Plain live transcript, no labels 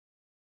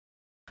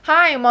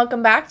Hi, and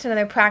welcome back to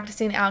another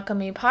Practicing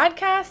Alchemy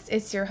podcast.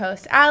 It's your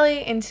host,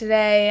 Allie, and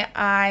today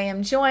I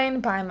am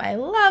joined by my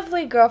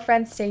lovely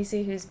girlfriend,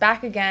 Stacy, who's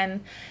back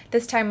again.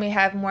 This time we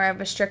have more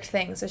of a strict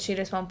thing, so she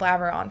just won't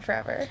blabber on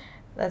forever.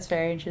 That's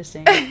very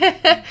interesting.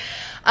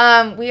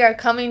 We are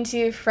coming to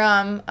you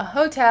from a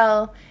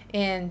hotel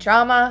in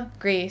Drama,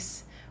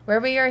 Greece,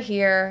 where we are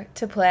here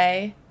to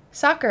play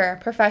soccer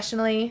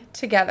professionally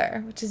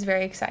together, which is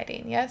very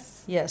exciting,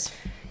 yes? Yes.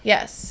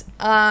 Yes.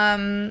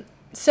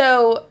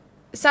 So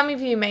some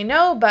of you may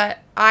know, but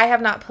I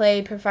have not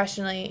played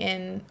professionally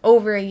in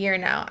over a year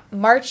now.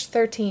 March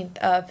 13th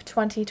of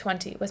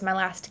 2020 was my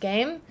last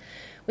game.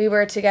 We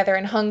were together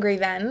in Hungary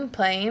then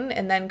playing,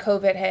 and then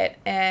COVID hit,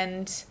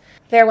 and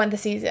there went the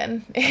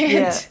season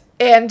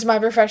and my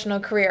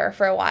professional career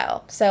for a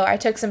while. So I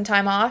took some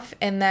time off,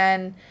 and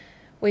then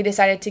we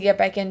decided to get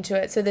back into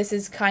it. So this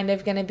is kind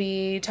of going to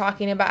be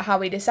talking about how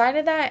we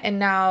decided that, and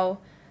now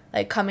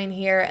like coming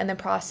here and the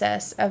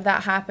process of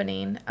that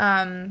happening.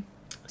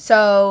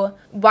 So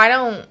why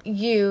don't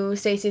you,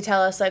 Stacey,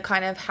 tell us like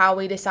kind of how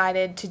we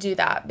decided to do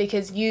that?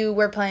 Because you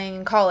were playing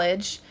in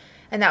college,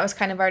 and that was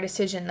kind of our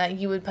decision that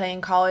you would play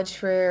in college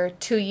for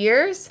 2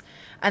 years,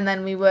 and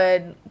then we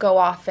would go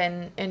off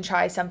and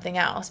try something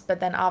else.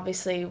 But then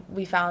obviously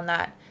we found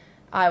that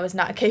I was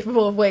not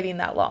capable of waiting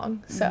that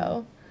long.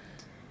 So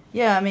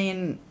yeah, I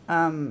mean,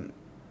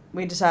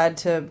 we decided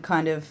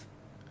to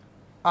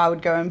I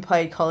would go and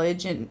play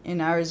college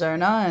in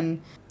Arizona,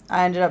 and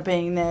I ended up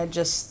being there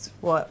just,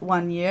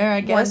 1 year,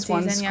 I guess,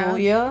 one school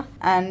year.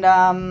 And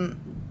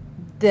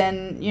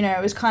then,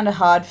 it was kind of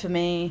hard for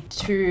me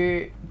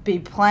to be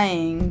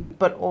playing,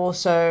 but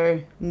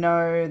also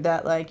know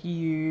that, like,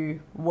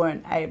 you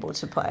weren't able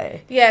to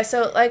play. Yeah,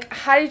 so, like,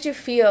 how did you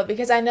feel?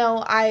 Because I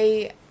know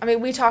I mean,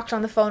 we talked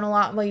on the phone a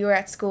lot while you were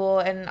at school,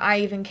 and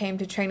I even came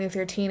to Training with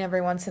Your Teen every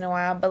once in a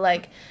while, but,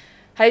 like,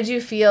 how did you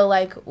feel,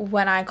 like,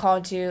 when I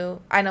called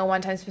you? I know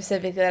one time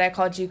specifically that I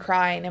called you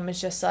crying and was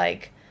just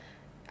like,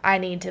 I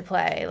need to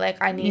play.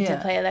 Like, I need to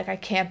play. Like, I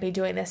can't be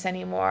doing this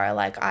anymore.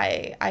 Like,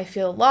 I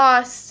feel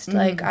lost. Mm-hmm.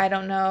 Like, I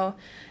don't know.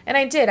 And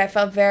I did. I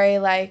felt very,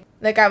 like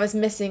I was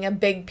missing a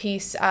big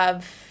piece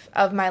of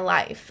my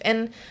life.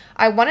 And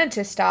I wanted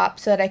to stop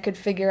so that I could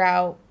figure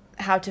out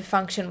how to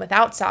function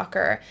without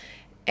soccer.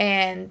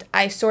 And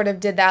I sort of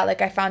did that. Like,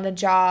 I found a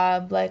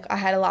job. Like, I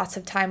had lots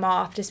of time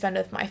off to spend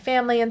with my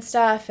family and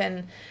stuff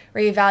and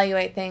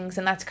reevaluate things.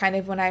 And that's kind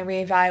of when I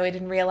reevaluated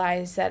and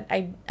realized that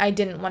I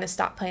didn't want to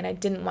stop playing. I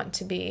didn't want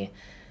to be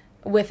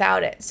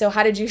without it. So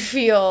how did you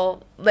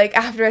feel, like,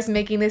 after us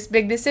making this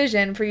big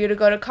decision for you to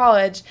go to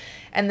college,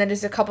 and then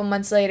just a couple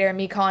months later,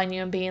 me calling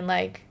you and being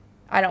like,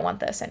 I don't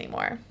want this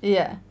anymore?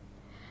 Yeah.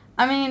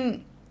 I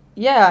mean,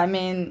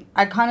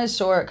 I kind of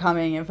saw it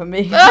coming, if I'm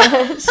being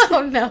honest.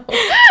 Oh, no.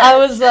 I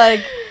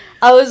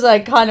was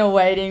kind of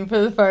waiting for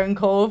the phone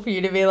call for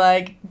you to be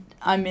like,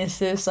 I miss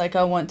this, like,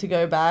 I want to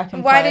go back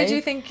and Why play. did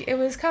you think it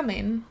was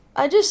coming?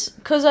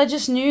 Because I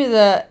just knew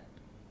that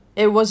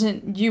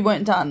you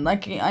weren't done.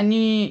 Like, I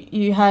knew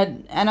you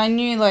had, and I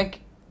knew, like,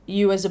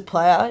 you as a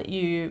player,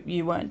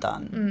 you weren't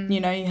done.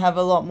 Mm. You have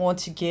a lot more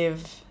to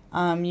give.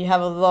 You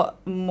have a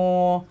lot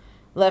more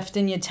left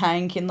in your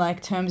tank in,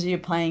 like, terms of your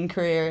playing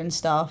career and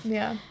stuff.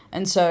 Yeah.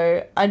 And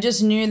so I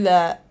just knew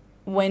that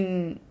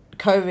when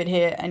COVID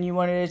hit and you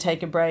wanted to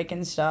take a break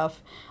and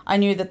stuff, I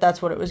knew that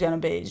that's what it was going to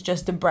be. It's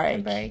just a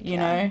break, you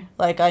know?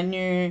 Like, I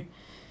knew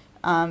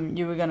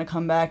you were going to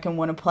come back and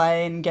want to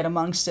play and get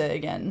amongst it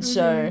again. Mm-hmm.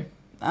 So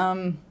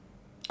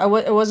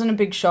it wasn't a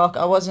big shock.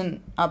 I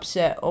wasn't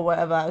upset or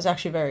whatever. I was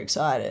actually very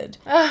excited.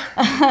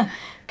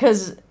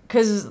 Because,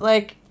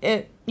 like,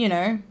 it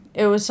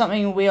was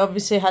something we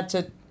obviously had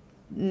to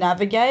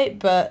navigate,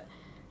 but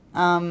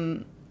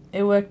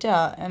it worked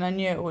out, and I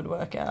knew it would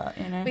work out,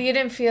 But you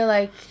didn't feel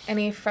like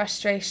any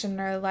frustration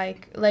or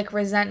like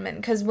resentment,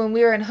 because when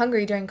we were in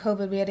Hungary during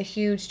COVID, we had a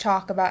huge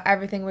talk about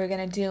everything we were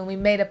going to do, and we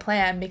made a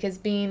plan, because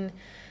being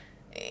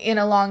in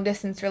a long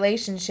distance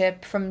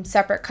relationship from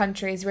separate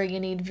countries where you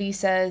need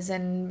visas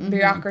and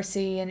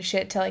bureaucracy and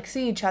shit to like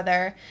see each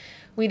other,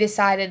 we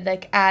decided,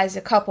 like, as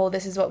a couple,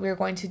 this is what we were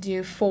going to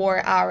do for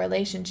our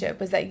relationship,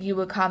 was that you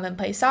would come and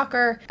play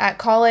soccer at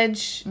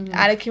college,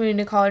 at a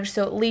community college,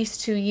 so at least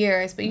 2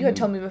 years. But you had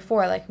told me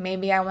before, like,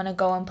 maybe I want to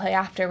go and play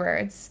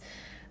afterwards.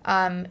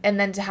 And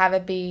then to have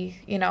it be,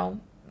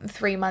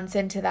 3 months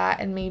into that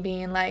and me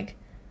being like,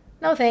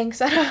 no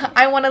thanks,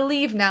 I want to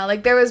leave now.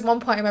 Like, there was one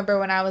point, I remember,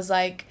 when I was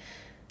like,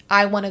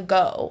 I want to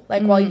go.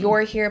 Like, while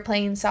you're here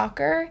playing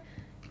soccer,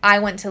 I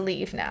want to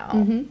leave now.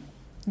 Mm-hmm.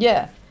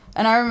 Yeah.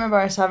 And I remember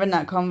us having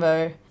that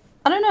convo.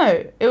 I don't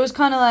know. It was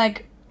kind of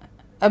like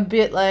a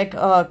bit like,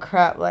 oh,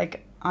 crap,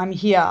 like, I'm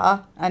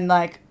here. And,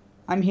 like,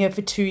 I'm here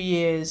for 2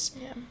 years.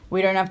 Yeah.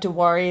 We don't have to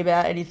worry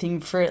about anything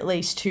for at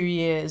least 2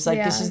 years.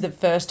 Like, this is the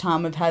first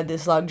time we've had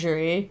this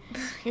luxury.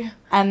 Yeah.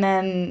 And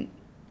then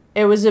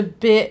it was a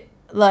bit,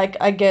 like,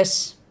 I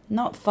guess,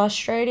 not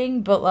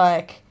frustrating, but,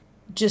 like,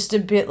 just a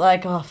bit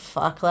like, oh,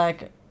 fuck,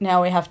 like,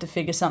 now we have to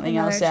figure something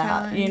else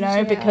out,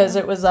 challenge, because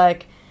it was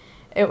like,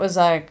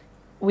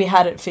 we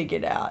had it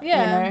figured out, you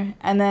know?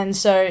 And then,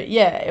 so,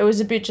 yeah, it was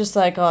a bit just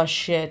like, oh,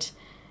 shit,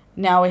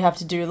 now we have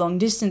to do long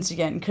distance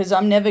again, because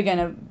I'm never going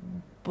to,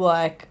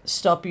 like,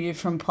 stop you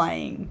from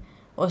playing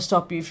or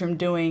stop you from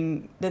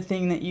doing the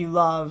thing that you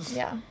love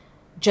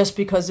just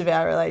because of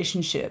our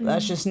relationship. Mm-hmm.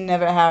 That's just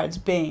never how it's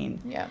been.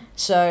 Yeah.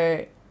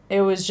 So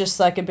it was just,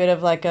 like, a bit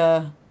of, like,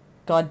 a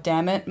God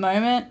damn it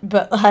moment,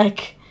 but,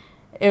 like,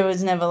 it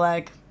was never,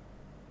 like,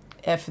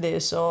 F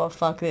this or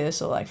fuck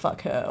this or like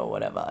fuck her or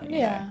whatever.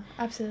 You know?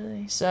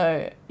 Absolutely.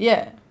 So,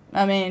 yeah.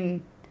 I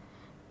mean,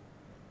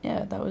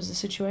 yeah, that was the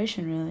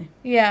situation really.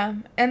 Yeah.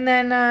 And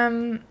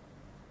then,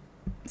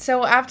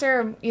 so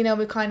after, you know,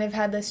 we kind of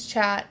had this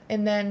chat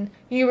and then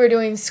you were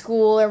doing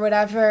school or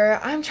whatever,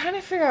 I'm trying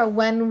to figure out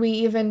when we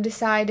even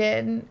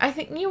decided. I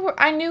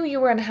knew you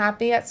were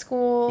unhappy at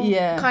school.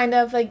 Yeah. Kind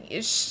of like,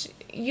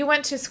 you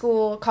went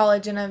to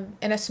college in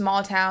a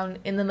small town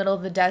in the middle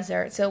of the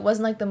desert, so it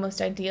wasn't like the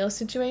most ideal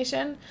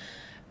situation,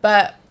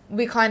 but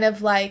we kind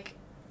of like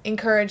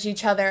encouraged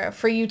each other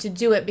for you to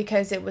do it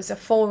because it was a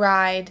full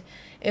ride,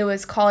 it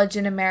was college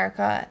in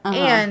America,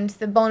 and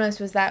the bonus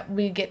was that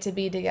we get to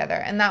be together,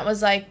 and that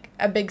was like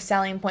a big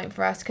selling point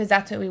for us because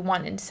that's what we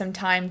wanted, some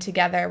time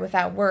together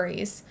without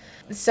worries.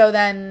 So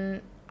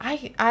then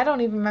I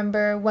don't even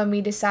remember when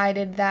we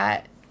decided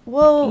that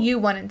you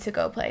wanted to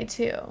go play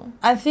too.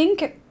 I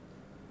think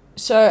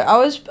so I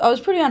was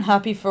pretty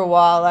unhappy for a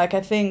while. Like, I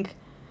think,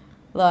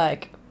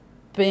 like,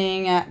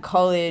 being at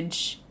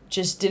college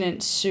just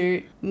didn't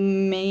suit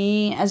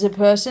me as a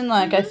person.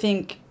 Like, I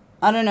think,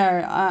 I don't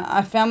know,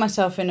 I found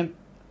myself in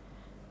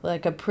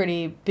a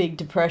pretty big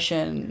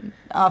depression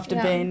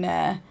after being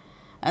there.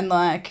 And,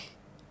 like,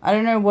 I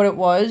don't know what it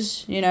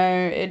was, you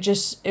know,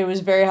 it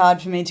was very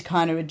hard for me to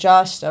kind of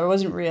adjust. I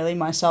wasn't really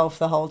myself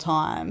the whole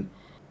time.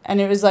 And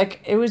it was,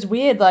 like, it was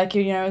weird, like,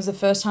 you know, it was the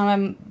first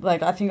time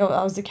I think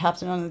I was the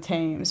captain on the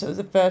team, so it was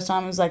the first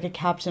time I was, like, a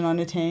captain on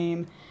a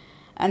team,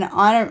 and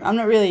I'm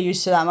not really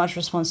used to that much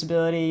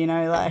responsibility, you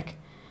know, like,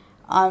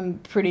 I'm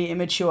pretty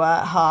immature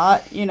at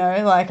heart, you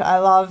know, like, I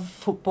love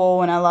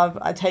football, and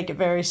I take it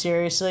very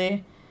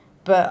seriously,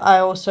 but I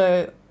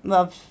also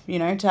love, you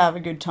know, to have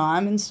a good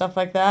time and stuff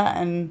like that,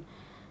 and,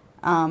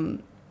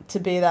 to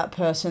be that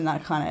person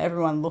that kind of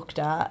everyone looked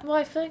at. Well,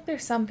 I feel like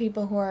there's some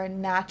people who are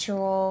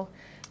natural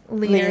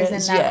leaders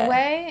in that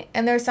way,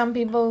 and there's some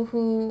people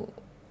who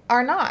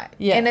are not.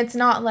 And it's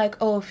not like,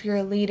 oh, if you're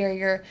a leader,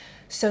 you're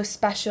so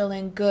special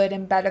and good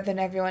and better than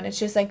everyone. It's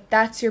just like,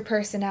 that's your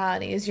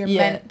personality, is you're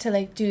meant to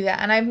like do that.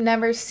 And I've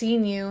never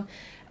seen you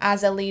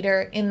as a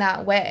leader in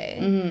that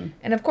way.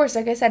 And of course,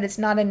 like I said, it's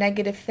not a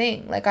negative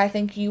thing. Like, I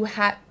think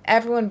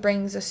everyone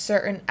brings a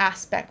certain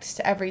aspect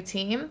to every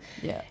team,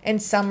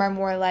 and some are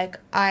more like,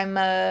 I'm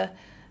a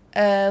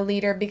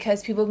leader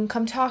because people can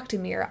come talk to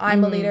me, or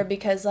I'm a leader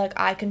because like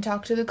I can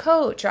talk to the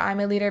coach, or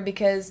I'm a leader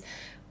because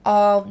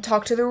I'll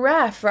talk to the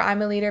ref, or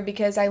I'm a leader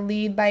because I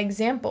lead by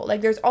example. Like,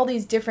 there's all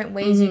these different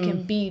ways you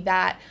can be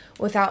that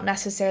without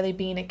necessarily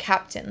being a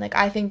captain. Like,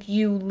 I think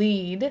you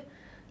lead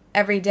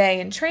every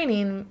day in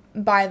training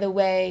by the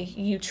way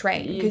you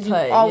train, because you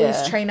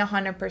always train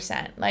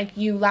 100%. Like,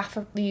 you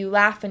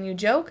laugh and you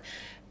joke,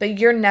 but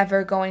you're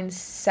never going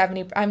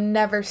 70. I've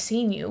never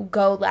seen you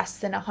go less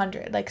than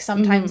 100. Like,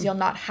 sometimes you'll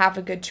not have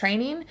a good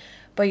training,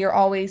 but you're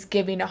always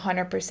giving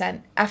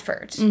 100%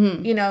 effort,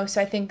 you know? So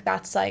I think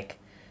that's, like,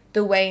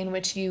 the way in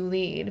which you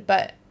lead.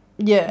 But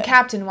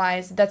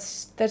captain-wise,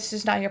 that's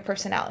just not your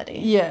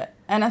personality. Yeah,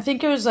 and I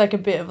think it was, like, a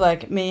bit of,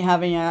 like, me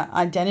having an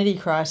identity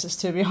crisis,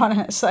 to be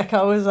honest. Like,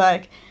 I was,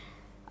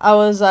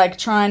 like,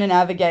 trying to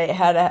navigate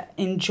how to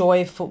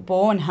enjoy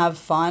football and have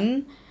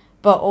fun.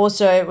 But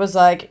also it was,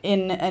 like,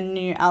 in a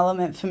new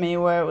element for me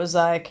where it was,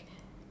 like,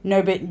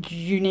 no, but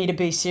you need to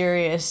be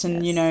serious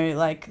and, you know,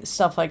 like,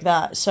 stuff like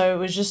that. So it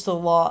was just a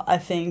lot, I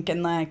think.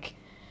 And, like,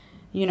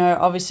 you know,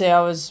 obviously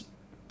I was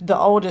the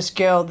oldest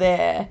girl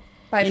there.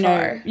 By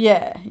far.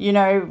 Yeah, you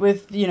know,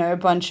 with, you know, a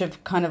bunch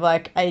of kind of,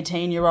 like,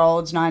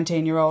 18-year-olds,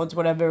 19-year-olds,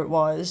 whatever it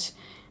was.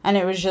 And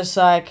it was just,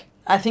 like,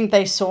 I think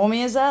they saw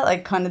me as that,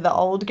 like, kind of the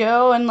old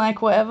girl and,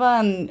 like, whatever,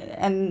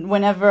 and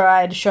whenever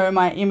I'd show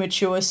my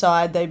immature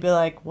side, they'd be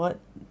like, what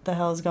the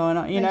hell's going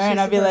on, you know, and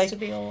I'd be like, to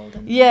be old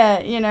and yeah,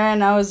 you know,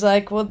 and I was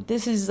like, well,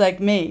 this is, like,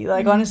 me,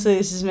 like, honestly,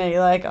 this is me,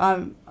 like,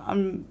 I'm,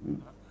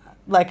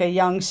 like, a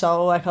young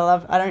soul, like,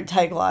 I don't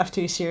take life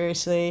too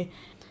seriously.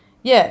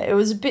 Yeah, it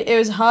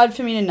was hard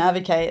for me to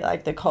navigate,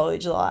 like, the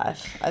college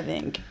life, I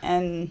think,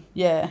 and,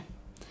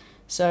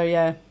 so,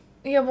 yeah.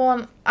 Yeah,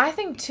 well, I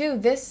think, too,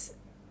 this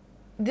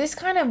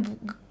kind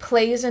of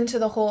plays into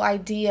the whole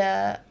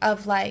idea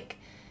of, like,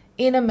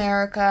 in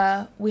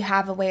America, we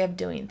have a way of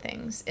doing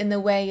things. And the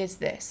way is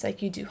this.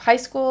 Like, you do high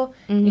school,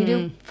 you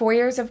do 4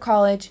 years of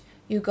college,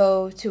 you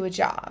go to a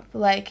job.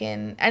 Like,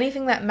 in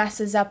anything that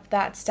messes up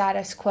that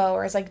status quo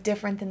or is, like,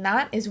 different than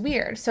that is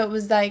weird. So it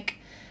was, like,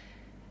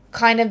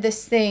 kind of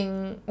this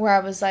thing where I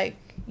was, like,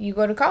 you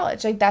go to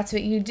college. Like, that's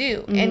what you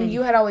do. And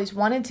you had always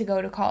wanted to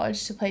go to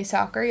college to play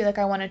soccer. You're like,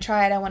 I want to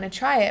try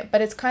it.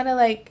 But it's kind of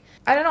like,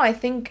 I don't know, I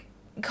think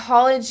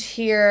college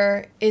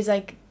here is,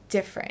 like,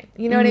 different.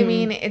 You know what I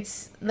mean?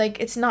 It's like,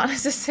 it's not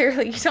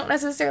necessarily, you don't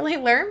necessarily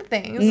learn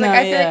things. Like,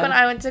 I feel like when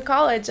I went to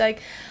college,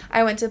 like,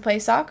 I went to play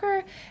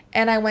soccer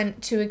and I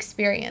went to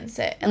experience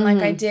it, and like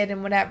I did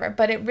and whatever.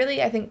 But it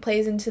really, I think,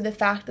 plays into the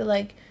fact that,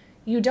 like,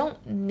 you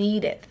don't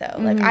need it though.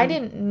 Like, I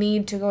didn't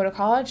need to go to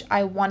college.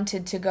 I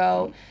wanted to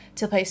go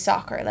to play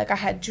soccer. Like, I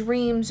had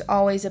dreams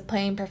always of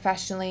playing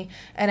professionally,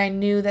 and I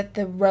knew that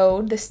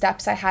the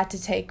steps I had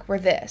to take were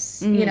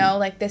this, you know,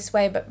 like this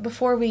way. But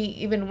before we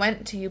even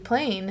went to you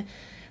playing,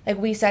 like,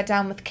 we sat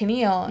down with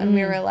Keneal and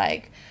we were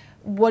like,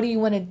 what do you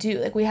want to do?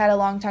 Like, we had a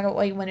long talk about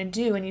what you want to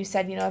do, and you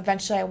said, you know,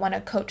 eventually I want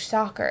to coach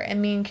soccer.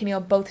 And me and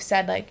Keneal both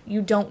said, like,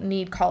 you don't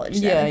need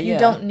college then. Like, you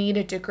don't need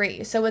a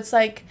degree. So it's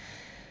like,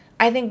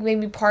 I think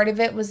maybe part of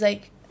it was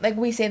like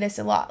we say this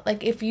a lot,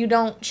 like, if you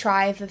don't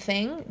try the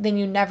thing, then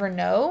you never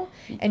know,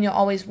 and you'll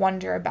always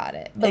wonder about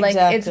it. But like,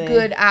 it's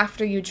good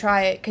after you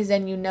try it, because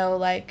then you know,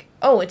 like,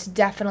 oh, it's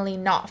definitely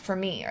not for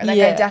me, or like,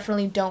 I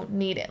definitely don't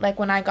need it. Like,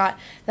 when I got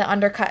the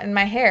undercut in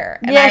my hair,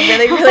 and I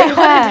really, really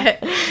wanted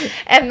it,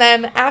 and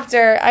then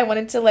after I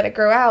wanted to let it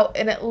grow out,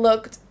 and it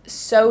looked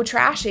so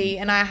trashy,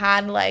 and I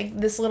had like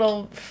this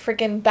little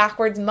freaking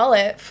backwards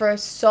mullet for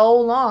so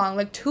long,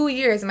 like 2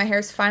 years, and my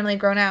hair's finally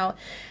grown out.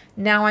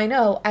 Now I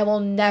know I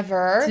will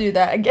never do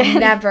that again.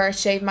 Never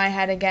shave my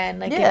head again,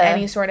 like, in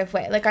any sort of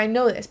way. Like, I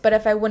know this, but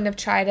if I wouldn't have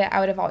tried it,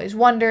 I would have always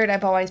wondered.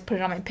 I've always put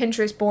it on my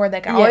Pinterest board.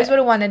 Like, I always would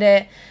have wanted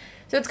it.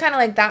 So it's kind of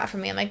like that for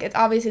me. Like, it's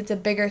obviously it's a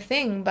bigger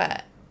thing,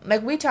 but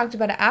like, we talked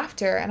about it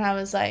after, and I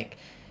was like,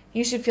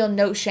 you should feel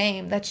no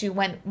shame that you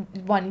went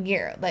 1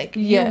 year. Like,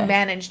 you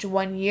managed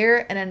 1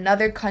 year in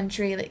another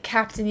country, like,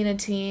 captaining a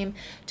team,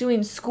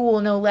 doing school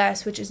no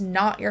less, which is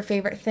not your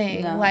favorite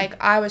thing. No. Like,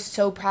 I was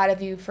so proud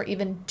of you for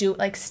even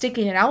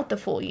sticking it out the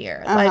full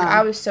year. Like,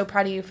 I was so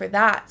proud of you for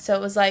that. So it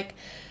was like,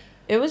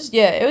 it was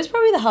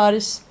probably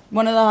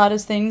one of the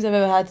hardest things I've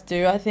ever had to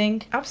do, I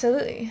think.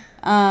 Absolutely.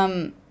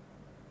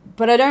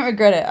 But I don't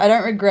regret it. I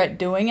don't regret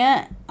doing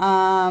it.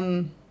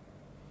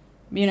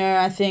 You know,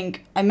 I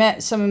think I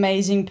met some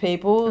amazing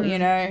people, you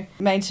know,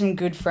 made some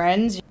good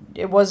friends.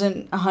 It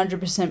wasn't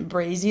 100%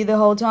 breezy the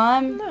whole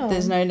time. No.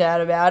 There's no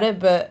doubt about it.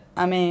 But,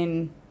 I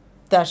mean,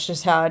 that's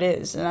just how it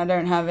is. And I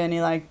don't have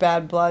any, like,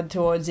 bad blood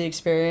towards the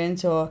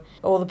experience, or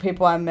all the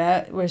people I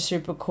met were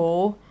super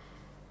cool.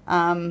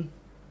 And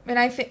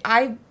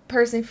I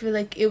personally feel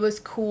like it was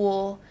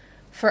cool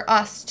for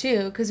us,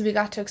 too, because we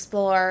got to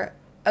explore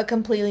a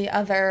completely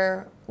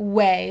other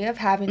way of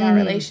having our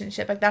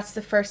relationship. Like, that's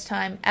the first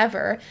time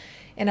ever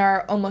in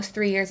our almost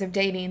 3 years of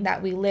dating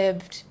that we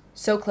lived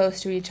so close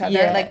to each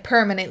other, like,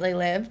 permanently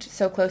lived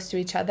so close to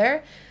each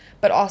other,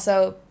 but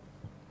also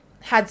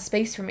had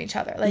space from each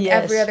other. Like,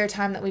 every other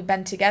time that we've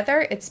been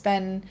together, it's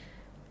been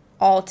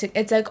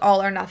it's like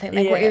all or nothing.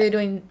 Like, we're either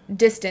doing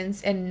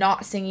distance and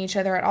not seeing each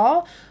other at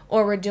all,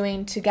 or we're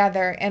doing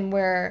together and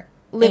we're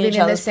living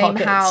in the same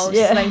house,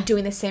 like,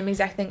 doing the same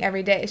exact thing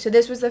every day. So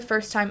this was the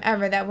first time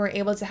ever that we're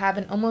able to have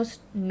an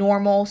almost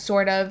normal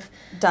sort of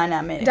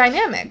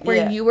dynamic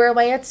where you were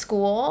away at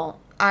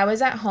school, I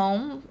was at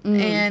home,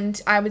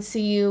 and I would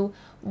see you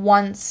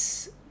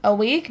once a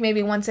week,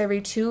 maybe once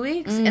every 2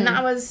 weeks. And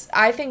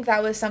I think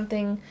that was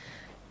something,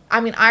 I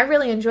mean, I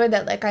really enjoyed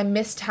that. Like, I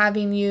missed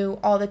having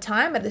you all the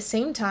time. At the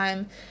same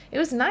time, it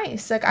was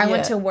nice. Like, I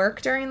went to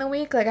work during the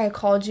week. Like, I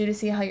called you to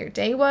see how your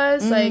day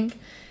was. Like,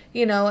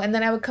 you know, and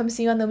then I would come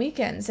see you on the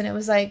weekends, and it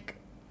was like,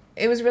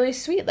 it was really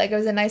sweet. Like, it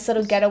was a nice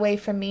little getaway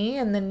from me,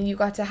 and then you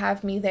got to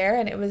have me there,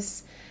 and it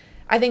was,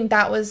 I think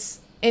that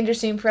was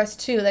interesting for us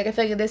too. Like, I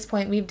feel like at this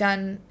point we've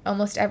done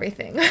almost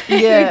everything.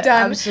 Yeah, we've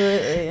done,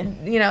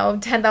 absolutely. You know,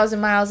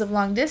 10,000 miles of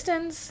long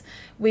distance.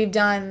 We've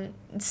done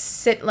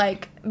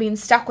being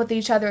stuck with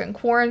each other in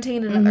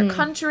quarantine in another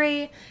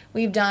country.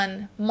 We've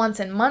done months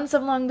and months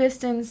of long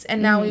distance,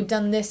 and now we've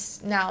done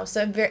this now.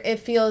 So it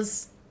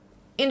feels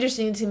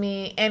interesting to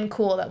me and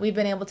cool that we've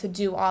been able to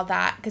do all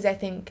that, because I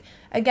think,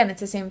 again,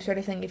 it's the same sort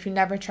of thing. If you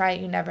never try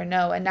it, you never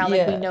know. And now,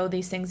 like, we know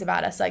these things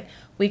about us. Like,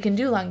 we can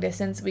do long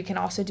distance. We can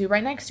also do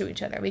right next to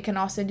each other. We can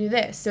also do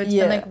this. So it's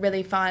been, like,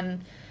 really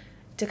fun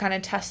to kind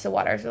of test the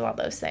waters with all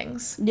those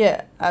things.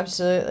 Yeah,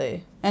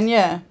 absolutely. And,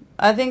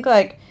 I think,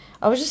 like,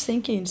 I was just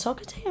thinking,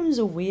 soccer teams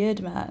are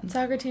weird, man.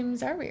 Soccer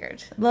teams are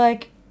weird.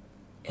 Like,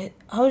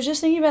 I was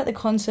just thinking about the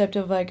concept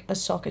of, like, a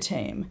soccer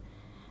team.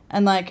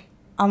 And, like,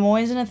 I'm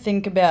always going to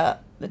think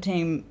about the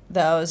team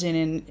that I was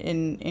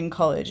in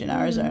college in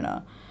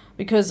Arizona,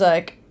 because,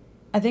 like,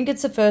 I think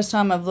it's the first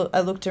time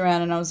I looked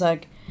around and I was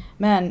like,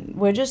 man,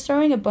 we're just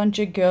throwing a bunch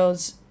of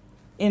girls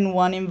in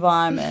one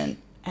environment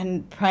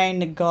and praying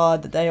to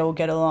God that they all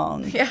get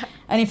along. Yeah.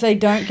 And if they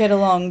don't get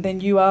along,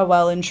 then you are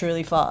well and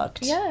truly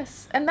fucked.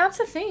 Yes. And that's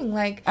the thing,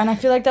 like... And I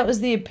feel like that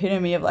was the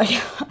epitome of, like,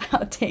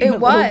 our team. It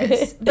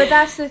was. But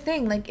that's the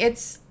thing, like,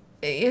 it's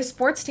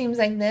sports teams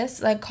like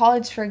this, like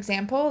college, for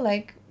example,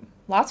 like,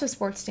 lots of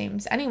sports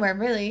teams, anywhere,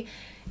 really.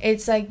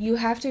 It's like, you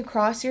have to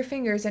cross your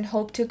fingers and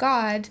hope to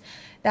God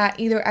that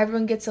either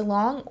everyone gets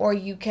along or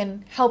you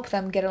can help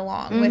them get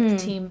along with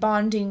team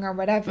bonding or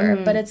whatever.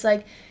 But it's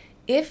like,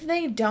 if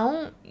they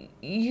don't,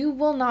 you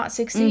will not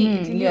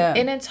succeed.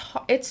 And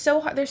it's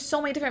so hard. There's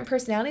so many different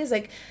personalities.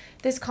 Like,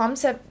 this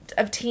concept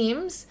of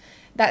teams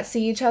that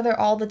see each other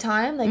all the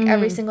time, like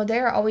every single day,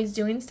 are always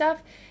doing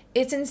stuff.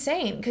 It's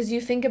insane, because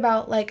you think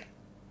about, like,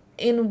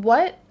 in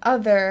what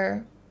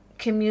other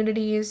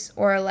communities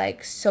or,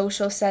 like,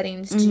 social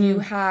settings do you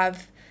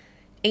have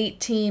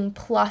 18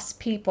 plus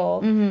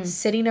people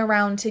sitting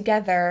around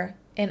together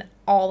and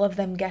all of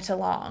them get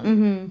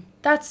along?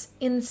 That's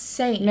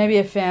insane. Maybe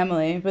a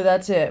family, but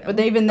that's it. But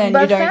even then,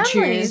 you don't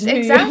choose who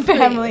your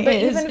family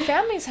is. But even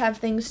families have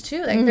things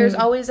too. Like, there's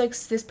always, like,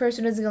 this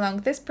person doesn't get along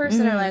with this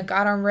person, or, like,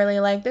 I don't really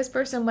like this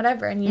person,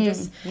 whatever. And you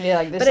just... Yeah,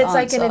 like, this But it's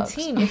like sucks. in a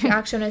team, if you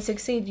actually want to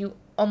succeed, you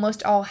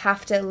almost all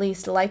have to at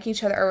least like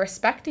each other or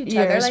respect each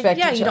other. Like,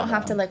 you don't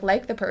have to,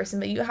 like the person,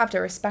 but you have to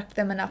respect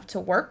them enough to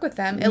work with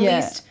them.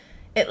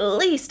 At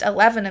least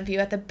 11 of you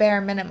at the bare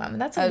minimum.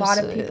 That's a lot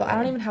of people. I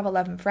don't even have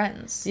 11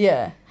 friends.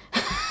 Yeah.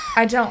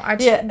 I don't.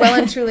 Well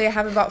and truly, I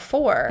have about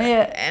 4.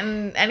 Yeah.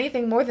 And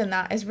anything more than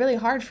that is really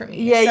hard for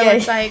me. Yeah, so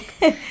it's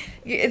like,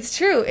 it's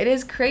true. It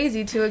is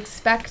crazy to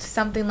expect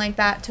something like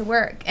that to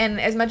work. And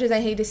as much as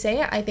I hate to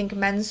say it, I think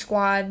men's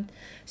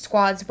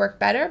squads work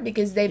better,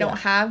 because they don't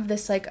have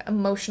this, like,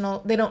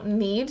 emotional, they don't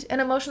need an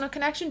emotional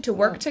connection to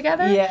work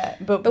together. Yeah,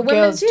 but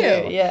women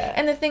do. Yeah.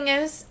 And the thing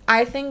is,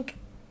 I think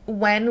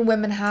when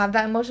women have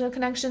that emotional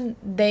connection,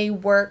 they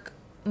work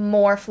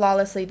more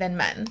flawlessly than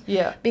men.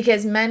 Yeah.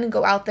 Because men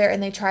go out there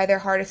and they try their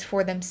hardest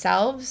for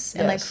themselves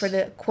and, like, for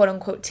the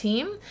quote-unquote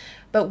team.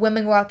 But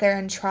women go out there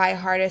and try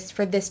hardest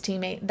for this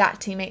teammate, that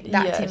teammate,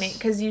 that teammate.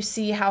 Because you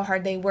see how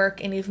hard they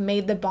work, and you've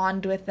made the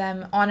bond with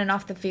them on and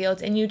off the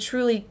field, and you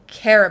truly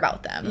care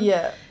about them.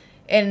 Yeah.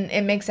 And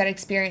it makes that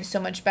experience so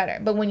much better.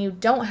 But when you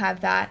don't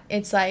have that,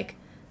 it's like,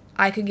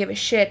 I could give a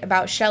shit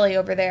about Shelly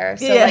over there.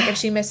 So, like, if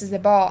she misses the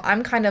ball,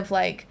 I'm kind of,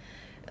 like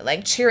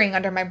cheering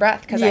under my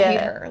breath because I hate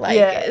her.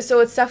 Like,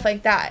 so it's stuff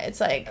like that. It's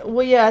like...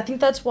 Well, yeah, I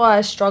think that's why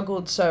I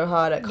struggled so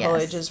hard at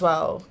college as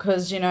well.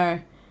 Because, you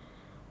know,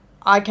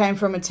 I came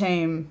from a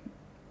team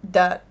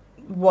that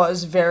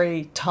was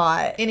very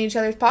tight. In each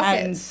other's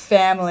pockets. And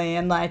family.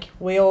 And, like,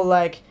 we all,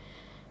 like,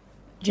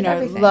 you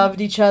know,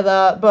 loved each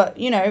other. But,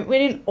 you know, we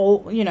didn't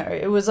all... You know,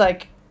 it was,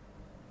 like...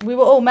 We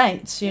were all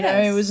mates, you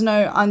know? It was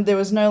no... there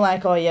was no,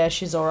 like, oh, yeah,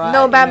 she's all right.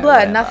 No bad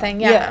blood, whatever.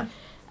 Nothing, yeah.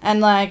 And,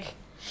 like...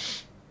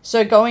 So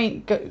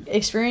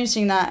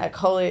experiencing that at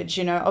college,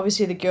 you know,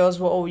 obviously the girls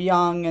were all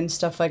young and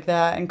stuff like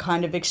that, and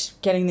kind of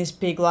getting this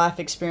big life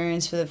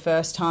experience for the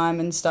first time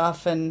and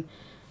stuff, and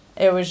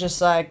it was just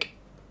like,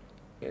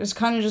 it was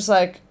kind of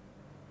kind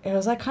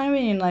of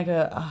being in, like,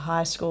 a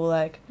high school,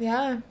 like,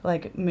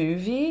 like,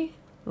 movie,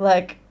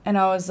 like, and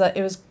I was like,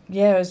 it was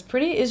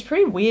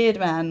pretty weird,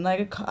 man,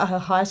 like a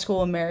high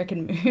school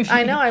American movie.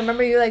 I know, I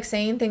remember you, like,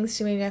 saying things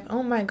to me, like,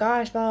 oh my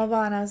gosh, blah, blah,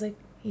 blah, and I was like,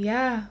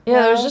 yeah,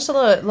 there was just a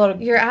lot of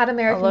you're at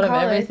American college. A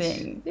lot of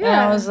everything. Yeah. And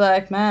I was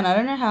like, man, I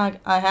don't know how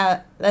I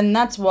had, and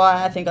that's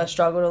why I think I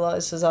struggled a lot,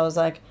 is because I was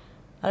like,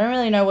 I don't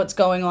really know what's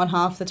going on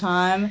half the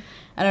time,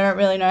 and I don't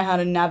really know how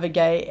to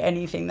navigate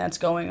anything that's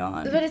going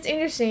on. But it's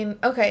interesting.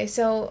 Okay,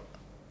 so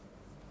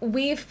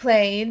we've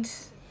played,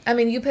 I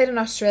mean, you played in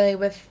Australia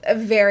with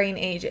varying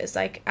ages.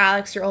 Like,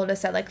 Alex, your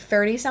oldest, at, like,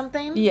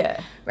 30-something?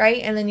 Yeah.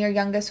 Right? And then your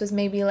youngest was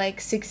maybe, like,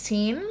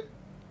 16?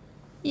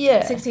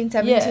 Yeah. 16,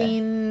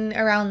 17,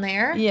 around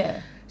there.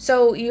 Yeah.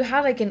 So you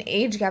had, like, an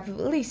age gap of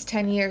at least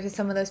 10 years with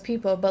some of those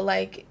people, but,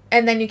 like,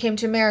 and then you came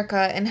to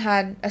America and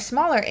had a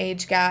smaller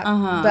age gap,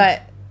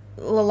 but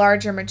a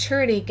larger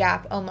maturity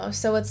gap almost.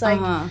 So it's like,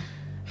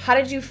 how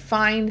did you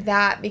find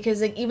that?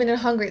 Because, like, even in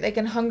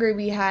Hungary,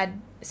 we had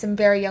some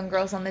very young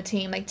girls on the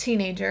team, like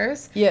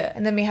teenagers. Yeah.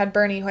 And then we had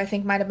Bernie, who I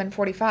think might have been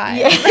 45.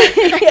 Yeah.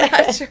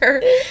 I'm not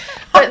sure.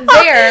 But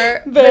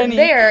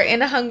there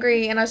in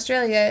Hungary and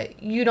Australia,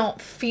 you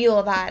don't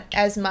feel that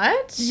as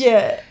much.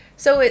 Yeah.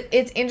 So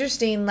it's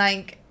interesting,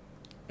 like,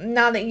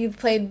 now that you've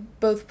played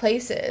both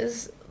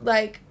places,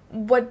 like,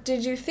 what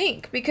did you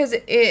think? Because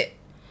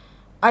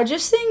I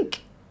just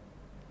think,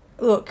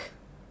 look,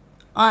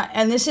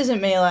 and this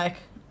isn't me, like,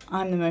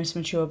 I'm the most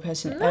mature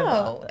person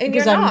ever. And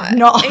because you're I'm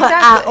not exactly.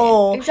 at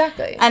all.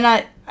 Exactly.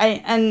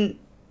 And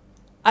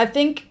I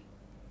think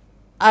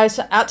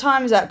at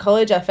times at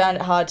college I found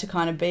it hard to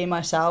kind of be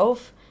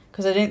myself,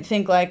 because I didn't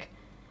think, like,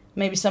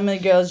 maybe some of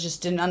the girls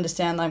just didn't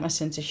understand, like, my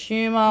sense of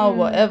humor or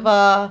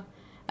whatever,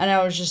 and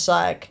I was just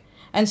like,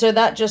 and so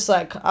that just,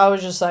 like, I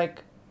was just,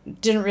 like,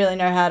 didn't really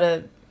know how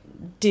to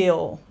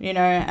deal, you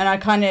know, and I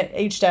kind of,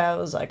 each day I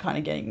was, like, kind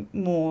of getting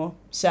more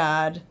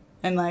sad.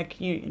 And, like,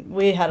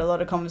 we had a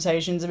lot of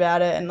conversations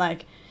about it. And,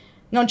 like,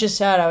 not just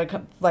sad, I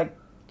would, like,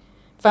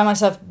 find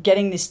myself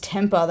getting this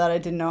temper that I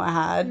didn't know I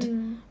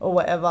had or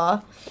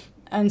whatever.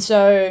 And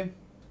so,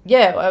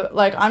 yeah,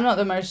 like, I'm not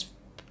the most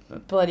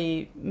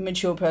bloody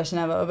mature person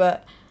ever.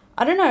 But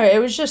I don't know. It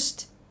was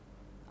just,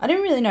 I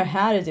didn't really know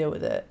how to deal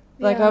with it.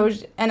 Like,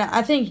 and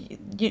I think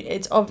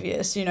it's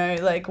obvious, you know,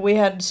 like, we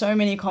had so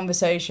many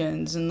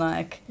conversations and,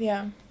 like,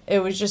 it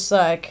was just,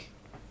 like,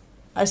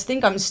 I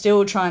think I'm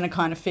still trying to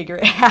kind of figure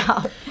it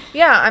out.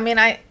 Yeah, I mean,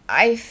 I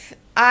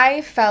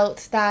I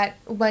felt that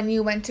when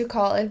you went to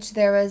college,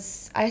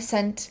 I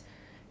sent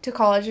to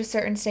college a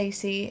certain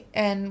Stacy,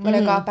 and when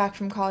I got back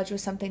from college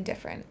was something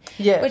different.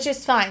 Yeah. Which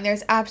is fine.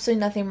 There's absolutely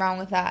nothing wrong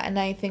with that, and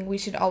I think we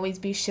should always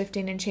be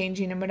shifting and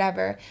changing and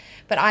whatever.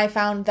 But I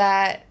found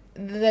that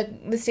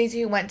the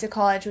Stacy who went to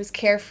college was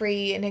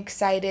carefree and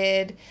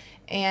excited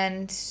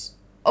and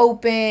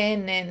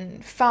open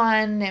and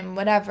fun and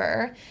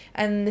whatever.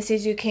 And the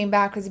Stacy who came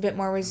back was a bit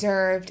more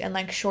reserved and,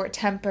 like,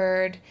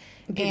 short-tempered.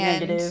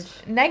 And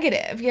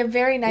negative. Yeah,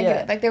 very negative.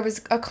 Yeah. Like, there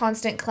was a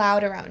constant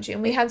cloud around you.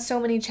 And we had so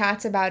many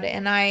chats about it.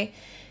 And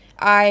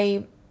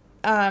I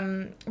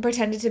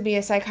pretended to be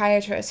a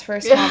psychiatrist for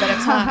a small bit of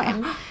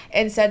time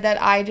and said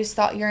that I just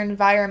thought your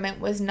environment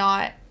was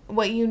not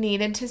what you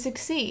needed to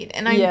succeed.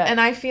 And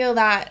I feel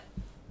that,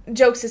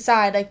 jokes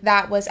aside, like,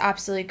 that was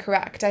absolutely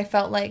correct. I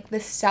felt like the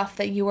stuff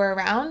that you were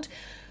around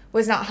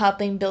was not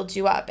helping build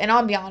you up. And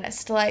I'll be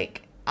honest,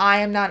 like, I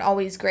am not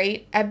always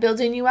great at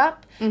building you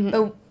up,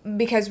 but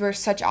because we're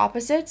such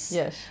opposites.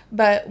 Yes.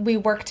 But we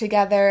work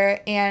together,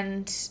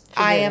 and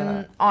I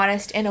am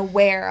honest and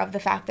aware of the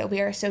fact that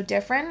we are so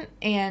different.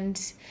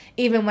 And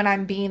even when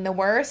I'm being the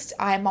worst,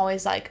 I'm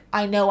always like,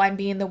 I know I'm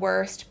being the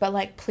worst, but,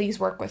 like, please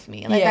work with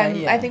me. Like,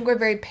 I think we're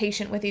very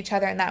patient with each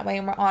other in that way,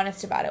 and we're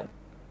honest about it.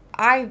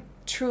 I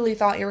truly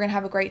thought you were gonna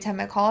have a great time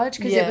at college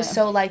because it was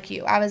so like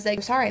you. I was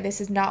like, sorry,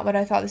 this is not what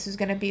I thought this was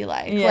gonna be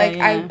like.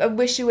 I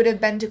wish you would have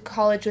been to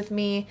college with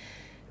me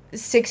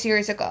 6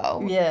 years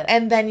ago. Yeah.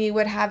 And then you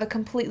would have a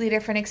completely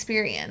different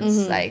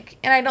experience. Like,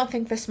 and I don't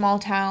think the small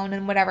town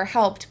and whatever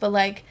helped, but,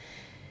 like,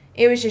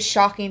 it was just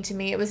shocking to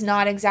me. It was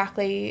not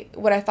exactly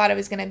what I thought it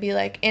was gonna be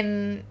like.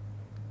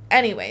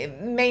 Anyway,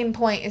 main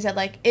point is that,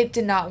 like, it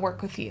did not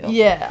work with you.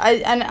 Yeah,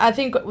 I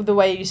think the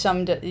way you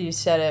said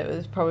it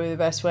was probably the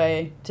best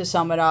way to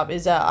sum it up,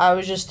 is that I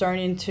was just thrown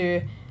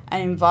into an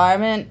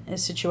environment, a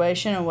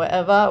situation, or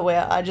whatever,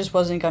 where I just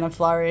wasn't going to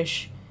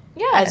flourish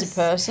as a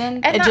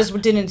person. And it just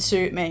didn't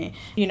suit me.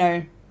 You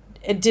know,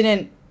 it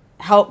didn't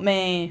help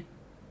me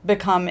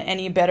become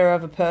any better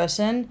of a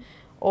person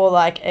or,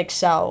 like,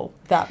 excel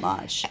that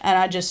much.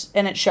 And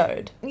it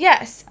showed.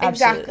 Yes,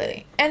 absolutely.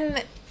 Exactly.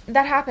 And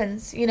that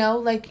happens, you know,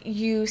 like,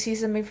 you see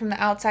something from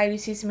the outside, you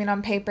see something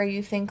on paper,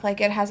 you think, like,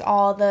 it has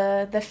all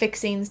the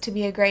fixings to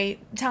be a great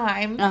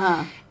time,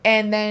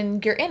 and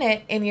then you're in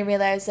it, and you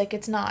realize, like,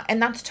 it's not,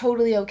 and that's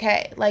totally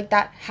okay. Like,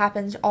 that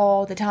happens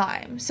all the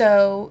time.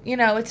 So, you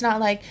know, it's not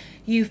like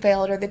you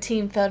failed, or the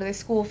team failed, or the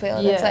school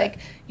failed. It's like,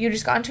 you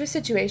just got into a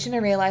situation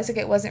and realized, like,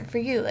 it wasn't for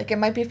you. Like, it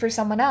might be for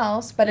someone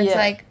else, but it's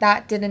like,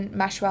 that didn't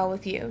mesh well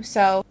with you.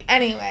 So,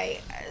 anyway,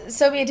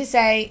 so we had to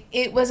say,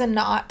 it was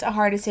not a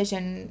hard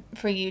decision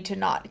for you to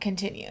not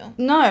continue.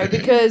 No,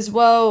 because,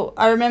 well,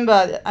 I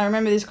remember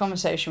this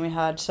conversation we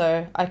had.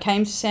 So I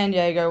came to San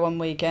Diego one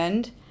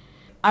weekend.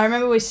 I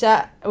remember we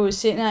were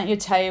sitting at your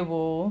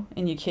table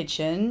in your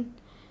kitchen,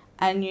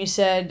 and you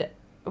said,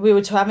 we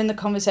were having the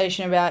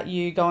conversation about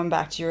you going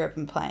back to Europe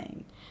and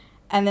playing.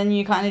 And then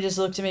you kind of just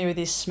looked at me with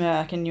this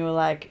smirk, and you were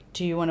like,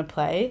 do you want to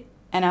play?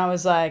 And I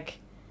was like,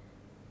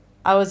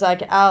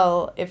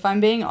 Al, if I'm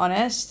being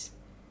honest,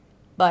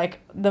 like,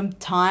 the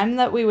time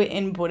that we were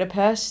in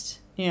Budapest,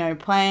 you know,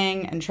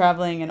 playing and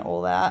traveling and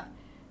all that,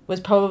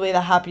 was probably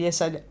the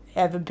happiest I'd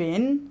ever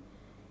been.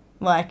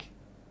 Like,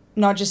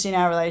 not just in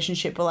our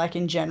relationship, but, like,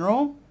 in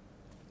general.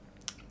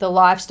 The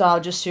lifestyle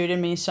just suited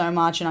me so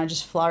much, and I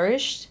just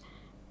flourished.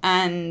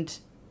 And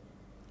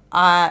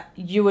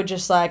you were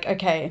just like,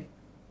 okay,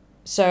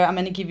 so I'm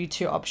going to give you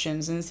two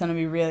options, and it's going to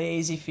be really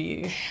easy for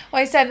you.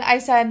 Well, I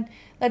said,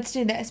 let's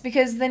do this,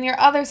 because then your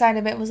other side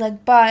of it was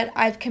like, but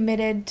I've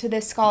committed to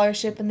this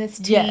scholarship and this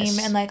team,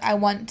 and, like, I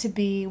want to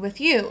be with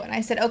you. And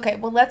I said, okay,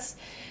 well, let's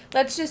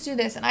just do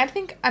this. And I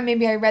think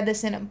maybe I read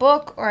this in a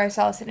book, or I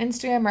saw this on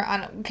Instagram, or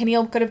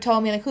Keneal could have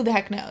told me, like, who the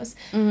heck knows.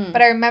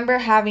 But I remember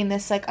having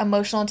this, like,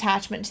 emotional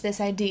attachment to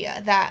this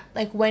idea that,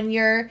 like, when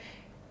you're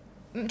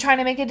trying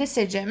to make a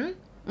decision,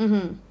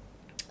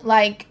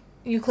 like,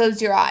 you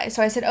close your eyes.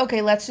 So I said,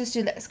 okay, let's just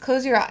do this.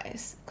 Close your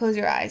eyes,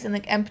 and,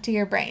 like, empty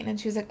your brain. And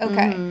she was like,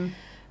 okay.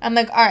 I'm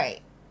like, all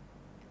right,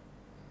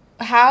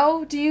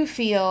 how do you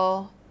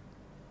feel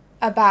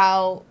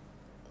about,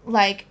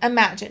 like,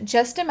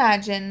 just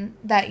imagine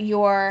that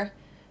you're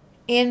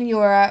in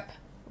Europe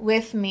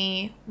with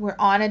me, we're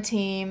on a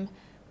team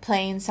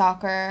playing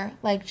soccer,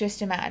 like,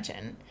 just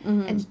imagine.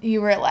 And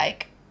you were,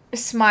 like,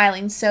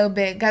 smiling so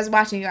big. I was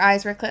watching, your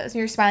eyes were closed, and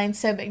you're smiling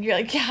so big. You're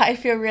like, yeah, I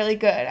feel really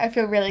good.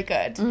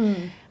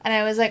 And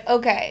I was like,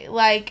 okay,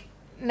 like,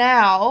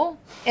 now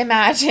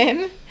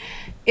imagine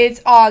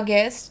it's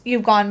August,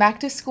 you've gone back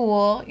to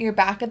school, you're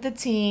back at the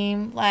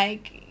team,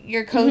 like,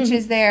 your coach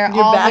is there,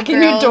 you're all back the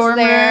girls in your dorm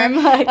there.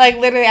 Room. Like,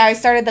 literally, I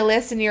started the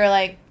list, and you were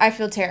like, I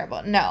feel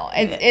terrible. No,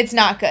 it's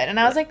not good. And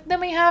I was like,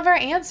 then we have our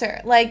answer.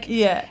 Like,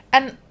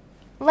 and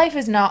life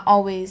is not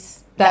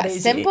always that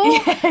simple.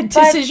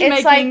 Decision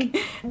making.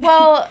 Like,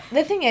 well,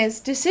 the thing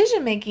is,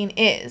 decision making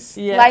is.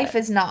 Life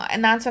is not.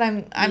 And that's what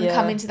I'm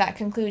coming to that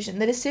conclusion.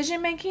 The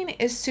decision making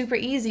is super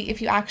easy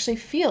if you actually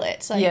feel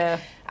it. Like,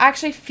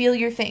 actually feel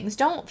your things.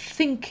 Don't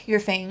think your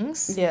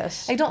things.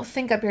 Yes. Like, don't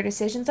think up your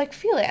decisions. Like,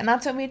 feel it. And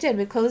that's what we did.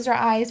 We closed our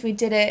eyes. We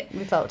did it.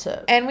 We felt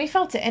it. And we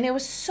felt it. And it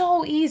was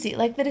so easy.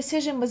 Like, the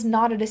decision was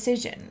not a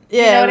decision.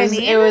 Yeah, you know what I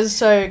mean? It was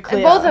so clear.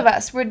 And both of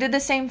us did the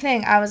same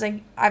thing. I was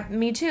like,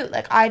 me too.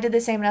 Like, I did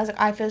the same. And I was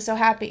like, I feel so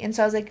happy. And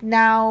so I was like,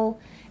 now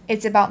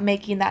it's about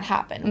making that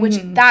happen. Which,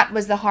 that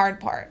was the hard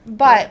part.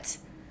 But,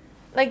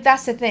 like,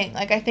 that's the thing.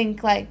 Like, I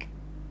think, like,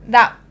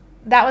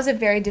 that was a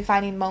very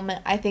defining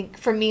moment, I think,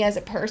 for me as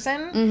a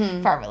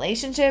person, for our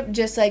relationship,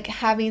 just, like,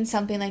 having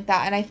something like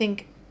that. And I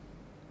think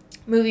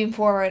moving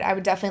forward, I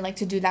would definitely like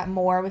to do that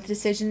more with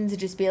decisions, to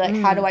just be like,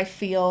 how do I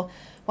feel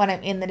when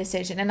I'm in the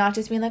decision? And not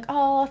just being like,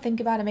 oh, I'll think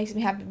about it, makes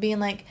me happy. Being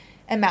like,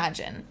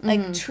 imagine.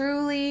 Like,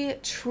 truly,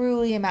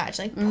 truly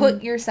imagine. Like,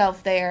 put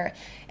yourself there.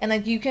 And,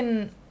 like, you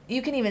can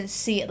even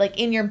see it, like,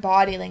 in your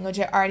body language.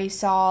 I already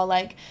saw,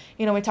 like,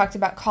 you know, we talked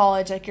about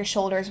college, like, your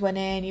shoulders went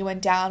in, you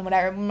went down,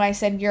 whatever. When I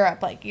said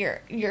Europe, like,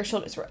 your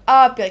shoulders were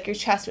up, like, your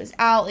chest was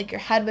out, like, your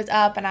head was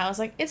up, and I was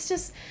like, it's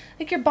just,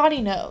 like, your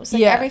body knows,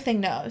 like, everything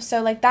knows.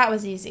 So, like, that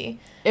was easy.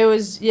 It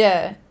was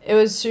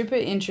super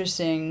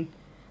interesting,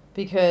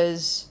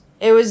 because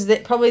it was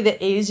probably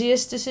the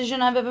easiest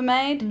decision I've ever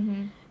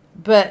made,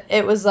 but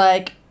it was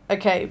like,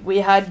 okay, we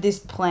had this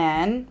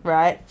plan,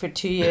 right, for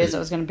 2 years I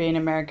was going to be in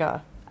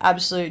America.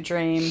 Absolute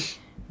dream.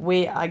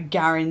 We are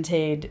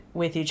guaranteed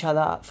with each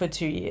other for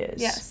 2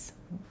 years. Yes.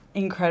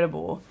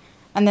 Incredible.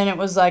 And then it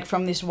was like,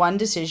 from this one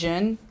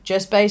decision,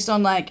 just based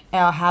on, like,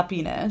 our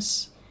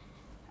happiness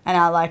and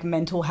our, like,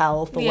 mental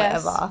health or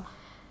whatever,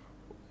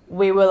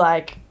 we were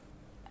like,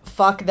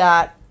 fuck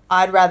that.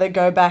 I'd rather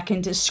go back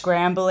into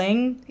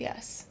scrambling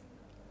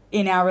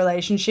in our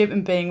relationship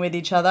and being with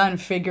each other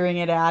and figuring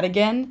it out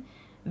again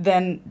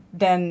than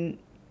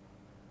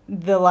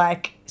the,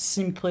 like,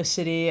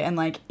 simplicity and,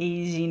 like,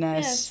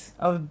 easiness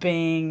of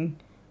being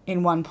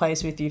in one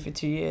place with you for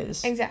 2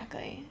 years.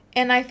 Exactly.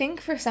 And I think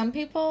for some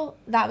people,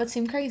 that would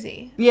seem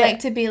crazy. Yeah. Like,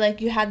 to be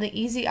like, you had the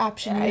easy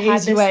option. You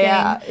had this way thing.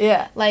 Out.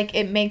 Yeah. Like,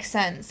 it makes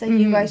sense. Like,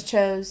 you guys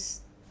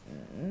chose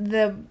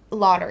the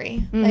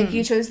lottery. Like,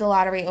 you chose the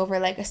lottery over,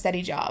 like, a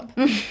steady job.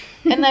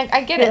 And, like,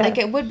 I get it. Like,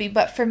 it would be.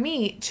 But for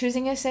me,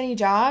 choosing a steady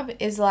job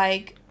is,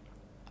 like,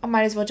 I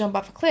might as well jump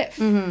off a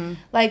cliff.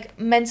 Like,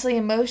 mentally,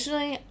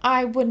 emotionally,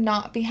 I would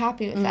not be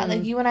happy with that.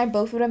 Like, you and I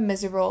both would have been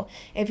miserable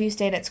if you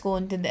stayed at school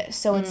and did this.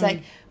 So it's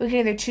like, we can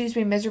either choose to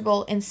be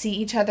miserable and see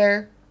each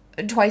other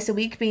twice a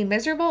week being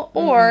miserable,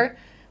 or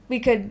we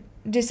could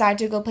decide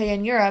to go play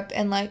in Europe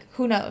and, like,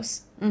 who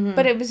knows.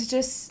 But it was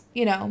just,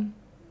 you know,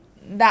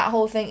 that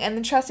whole thing. And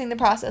then trusting the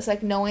process,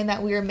 like, knowing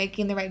that we were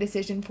making the right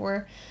decision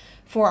for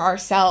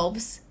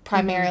ourselves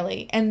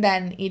primarily, and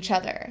then each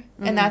other.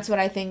 And that's what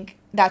I think,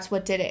 that's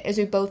what did it, is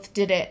we both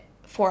did it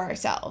for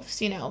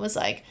ourselves. You know, it was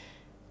like,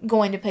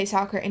 going to play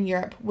soccer in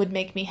Europe would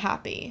make me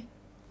happy.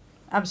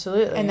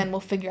 Absolutely. And then we'll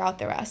figure out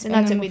the rest. And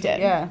that's what we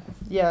did.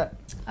 Yeah.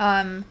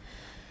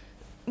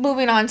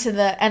 Moving on to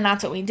and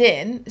that's what we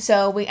did.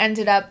 So we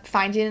ended up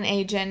finding an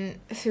agent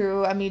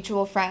through a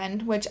mutual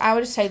friend, which I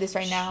would just tell you this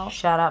right now.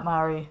 Shout out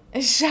Mari.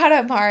 Shout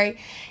out Mari.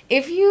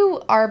 If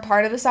you are a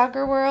part of the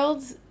soccer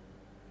world,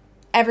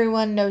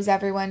 everyone knows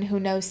everyone who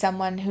knows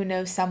someone who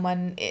knows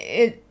someone.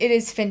 It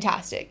is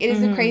fantastic. It is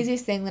the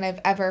craziest thing that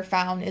I've ever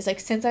found, is, like,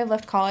 since I've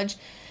left college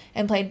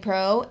and played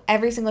pro,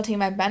 every single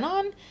team I've been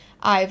on,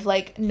 I've,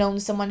 like, known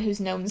someone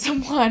who's known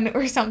someone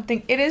or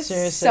something. It is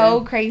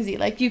so crazy.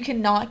 Like, you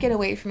cannot get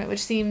away from it, which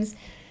seems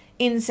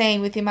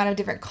insane with the amount of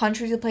different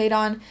countries we played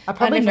on. I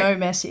probably know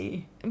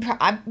Messi.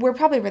 We're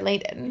probably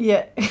related.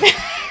 Yeah.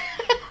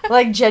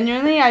 Like,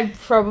 genuinely, I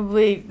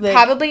probably... like,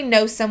 probably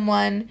know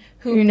someone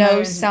who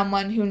knows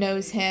someone who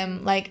knows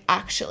him, like,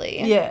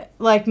 actually. Yeah.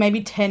 Like,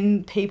 maybe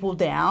 10 people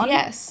down.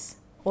 Yes.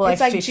 Or, like,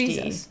 it's like 50.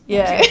 Jesus.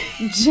 Yeah.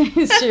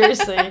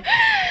 Seriously.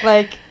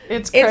 Like,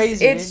 it's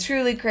crazy. It's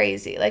truly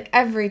crazy. Like,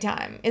 every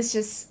time. It's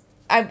just...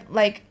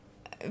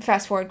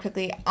 fast forward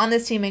quickly, on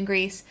this team in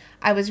Greece,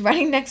 I was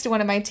running next to one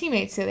of my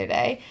teammates the other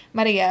day,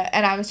 Maria,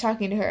 and I was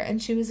talking to her,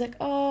 and she was like,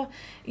 oh,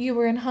 you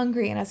were in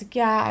Hungary, and I was like,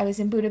 yeah, I was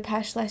in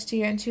Budapest last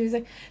year, and she was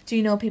like, do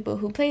you know people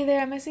who play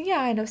there? And I said, yeah,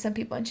 I know some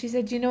people, and she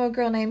said, do you know a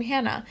girl named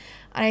Hannah?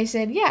 And I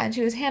said, yeah, and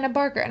she was Hannah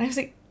Barker, and I was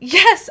like,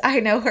 yes,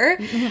 I know her,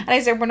 and I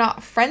said, we're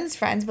not friends,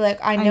 but, like,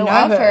 I know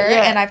of her,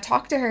 and I've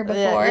talked to her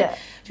before. Yeah.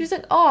 She was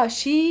like, oh,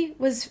 she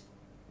was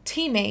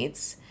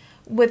teammates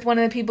with one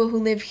of the people who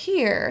live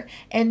here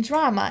in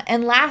Drama.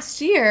 And last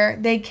year,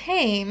 they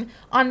came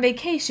on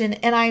vacation,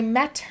 and I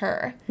met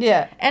her.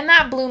 Yeah. And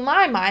that blew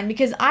my mind,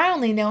 because I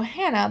only know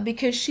Hannah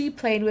because she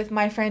played with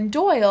my friend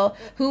Doyle,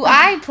 who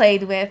I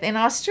played with in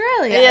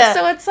Australia. Yeah.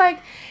 So it's like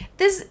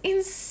this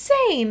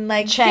insane,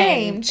 like,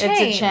 chain. It's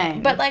a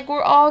chain. But, like,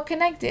 we're all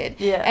connected.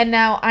 Yeah. And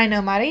now I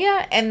know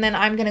Maria, and then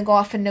I'm going to go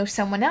off and know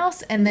someone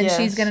else, and then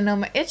she's going to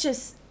know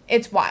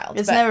it's wild.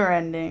 It's never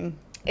ending.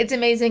 It's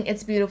amazing.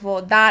 It's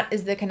beautiful. That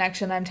is the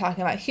connection I'm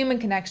talking about. Human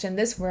connection.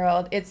 This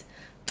world. It's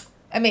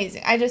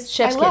amazing.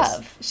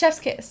 Chef's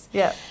kiss.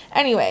 Yeah.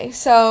 Anyway,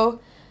 so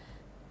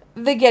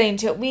getting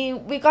to it.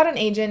 We got an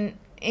agent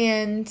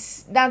And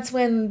that's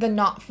when the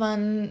not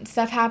fun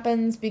stuff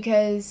happens,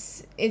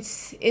 because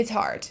it's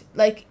hard.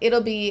 Like,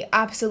 it'll be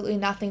absolutely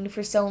nothing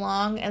for so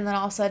long, and then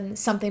all of a sudden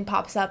something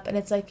pops up, and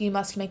it's like you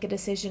must make a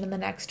decision in the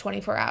next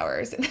 24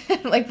 hours,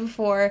 like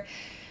before,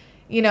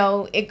 you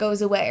know, it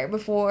goes away or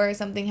before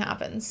something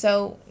happens.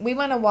 So we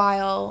went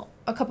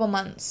a couple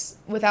months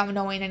without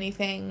knowing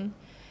anything,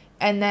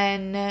 and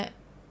then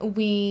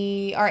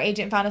our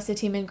agent found us a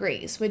team in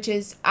Greece, which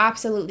is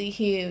absolutely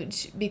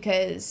huge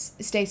because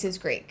Stacey's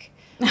Greek.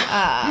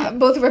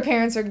 Both of her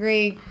parents are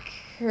Greek,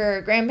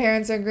 her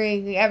grandparents are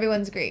Greek,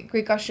 everyone's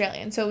Greek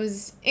Australian. So it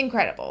was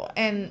incredible,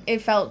 and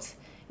it felt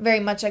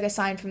very much like a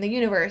sign from the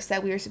universe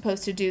that we were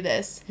supposed to do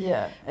this.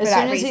 Yeah. As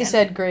soon as he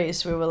said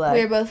Greece, we were like...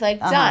 We were both like,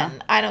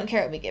 done. I don't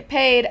care what we get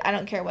paid. I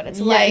don't care what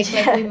it's like.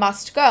 Like, we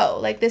must go.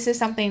 Like, this is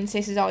something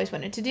Stacey's always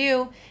wanted to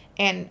do,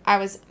 and I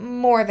was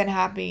more than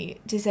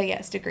happy to say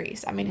yes to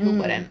Greece. I mean, who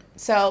wouldn't?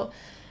 So...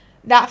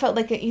 that felt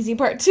like an easy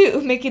part,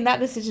 too, making that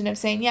decision of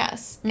saying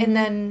yes. Mm-hmm. And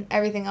then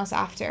everything else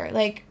after.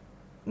 Like,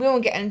 we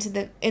won't get into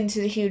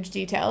the huge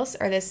details,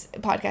 or this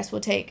podcast will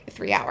take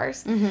 3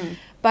 hours. Mm-hmm.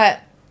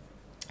 But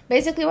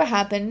basically what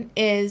happened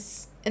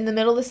is, in the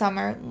middle of the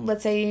summer,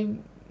 let's say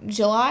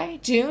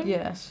June?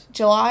 Yes.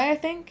 July, I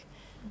think.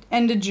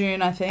 End of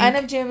June, I think. End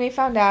of June, we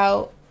found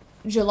out.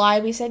 July,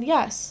 we said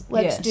yes,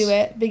 let's do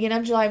it. Beginning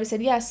of July, we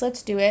said yes,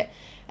 let's do it.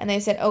 And they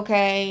said,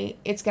 okay,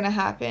 it's going to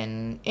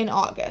happen in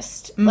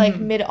August, like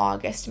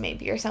mid-August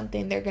maybe or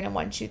something. They're going to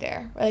want you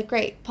there. We're like,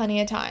 great,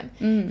 plenty of time.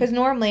 Because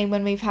normally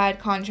when we've had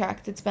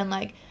contracts, it's been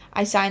like,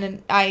 I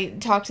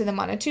talk to them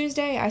on a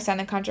Tuesday, I sign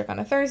the contract on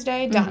a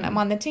Thursday, done. I'm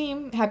on the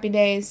team, happy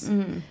days.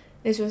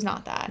 This was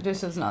not that.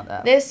 This was not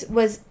that. This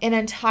was an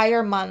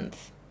entire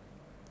month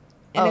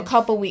in a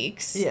couple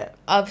weeks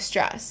of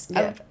stress,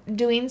 of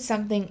doing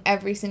something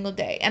every single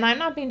day. And I'm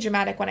not being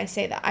dramatic when I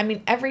say that. I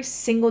mean, every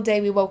single day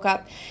we woke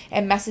up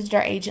and messaged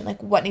our agent,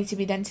 like, what needs to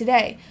be done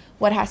today?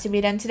 What has to be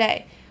done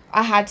today?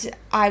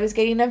 I was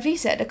getting a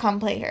visa to come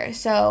play here.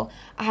 So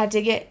I had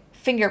to get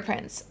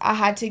fingerprints. I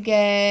had to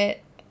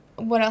get...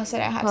 What else did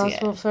I have to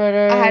get? Passport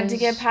photos. I had to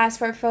get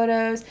passport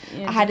photos.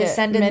 I had to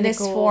send in this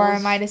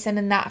form. I had to send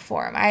in that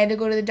form. I had to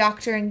go to the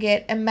doctor and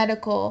get a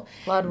medical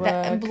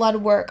blood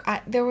work.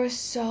 There were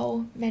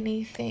so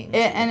many things.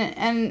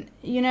 And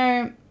you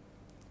know,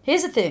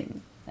 here's the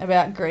thing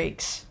about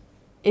Greeks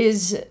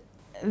is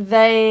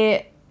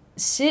they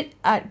sit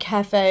at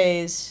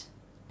cafes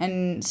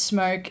and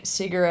smoke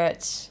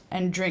cigarettes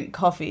and drink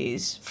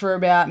coffees for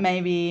about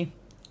maybe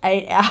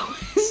 8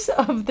 hours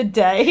of the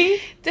day.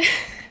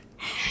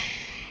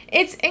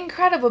 It's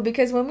incredible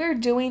because when we were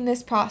doing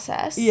this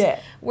process,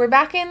 we're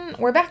back in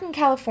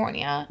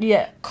California.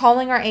 Yeah.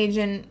 Calling our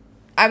agent,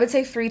 I would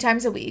say 3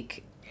 times a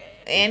week.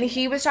 And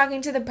he was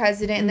talking to the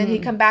president, and then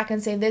he'd come back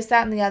and say this,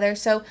 that, and the other.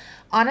 So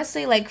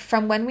honestly, like,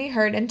 from when we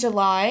heard in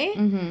July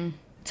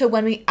to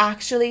when we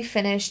actually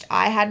finished,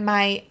 I had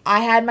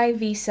my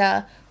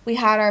visa, we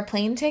had our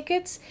plane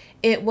tickets.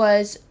 It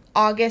was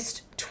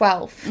August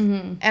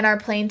 12th, and our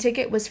plane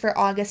ticket was for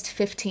August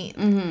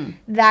 15th.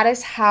 That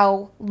is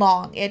how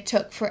long it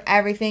took for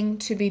everything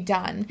to be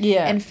done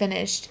and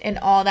finished and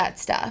all that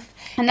stuff.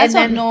 And that's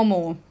not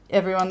normal,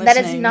 everyone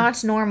listening. That is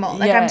not normal.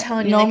 Like, I'm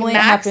telling you, normally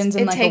like, max, it happens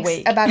in like takes a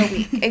week. About a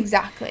week.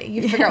 Exactly.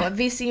 You figure out what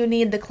visa you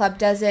need, the club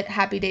does it,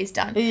 happy days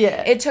done.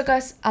 Yeah. It took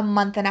us a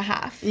month and a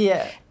half.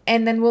 Yeah.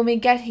 And then when we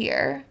get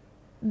here,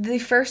 the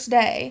first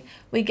day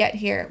we get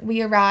here,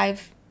 we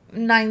arrive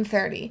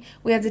 9:30.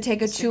 We had to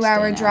take a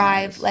 2-hour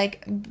drive,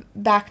 like,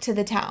 back to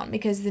the town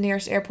because the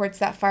nearest airport's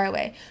that far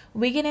away.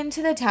 We get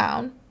into the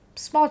town,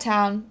 small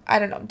town, I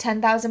don't know,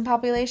 10,000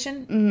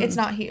 population. It's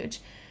not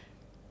huge.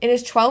 It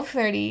is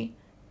 12:30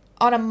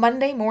 on a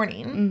Monday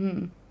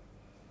morning.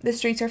 The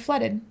streets are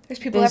flooded. There's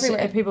people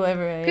everywhere. People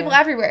everywhere. People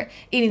everywhere.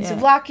 Eating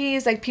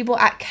souvlakis, like, people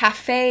at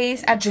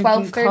cafes at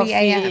 12:30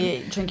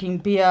 a.m. Drinking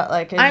beer.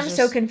 Like, I'm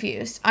so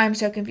confused.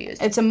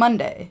 It's a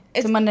Monday.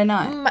 It's a Monday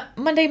night.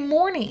 Monday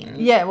morning.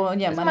 Yeah, well,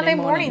 yeah, Monday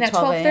morning at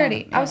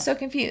 12:30. I was so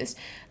confused.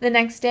 The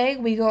next day,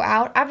 we go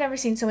out. I've never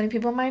seen so many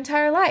people in my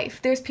entire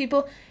life. There's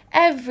people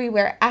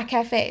everywhere at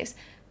cafes.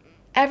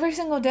 Every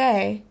single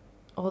day.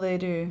 All they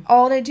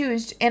do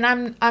is, and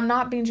I'm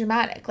not being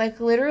dramatic. Like,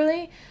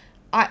 literally,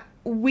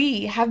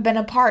 we have been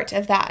a part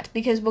of that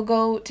because we'll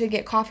go to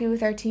get coffee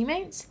with our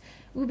teammates.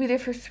 We'll be there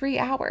for 3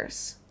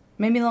 hours.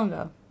 Maybe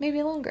longer.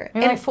 Maybe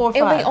Maybe like 4 or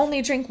 5. And we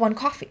only drink one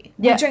coffee.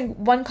 Yeah. We drink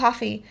one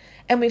coffee,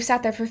 and we've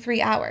sat there for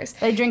 3 hours.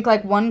 They drink,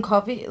 like, one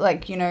coffee.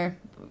 Like, you know,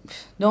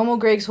 normal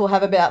Greeks will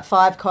have about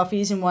 5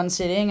 coffees in one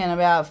sitting and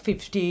about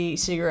 50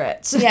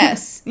 cigarettes.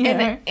 Yes.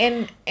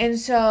 And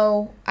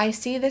so I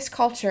see this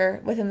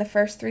culture within the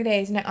first 3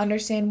 days, and I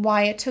understand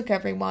why it took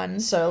everyone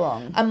so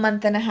long, a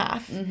month and a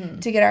half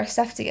to get our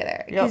stuff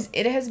together, because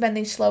it has been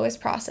the slowest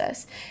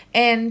process.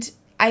 And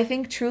I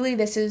think truly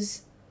this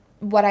is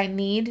what I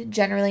need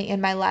generally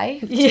in my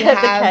life, the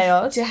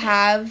chaos, to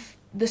have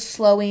the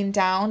slowing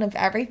down of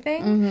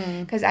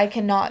everything, because I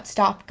cannot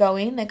stop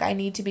going. Like, I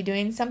need to be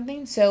doing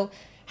something. So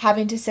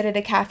having to sit at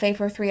a cafe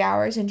for 3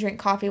 hours and drink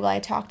coffee while I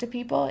talk to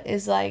people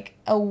is like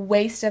a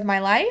waste of my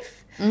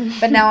life.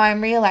 But now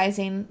I'm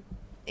realizing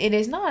it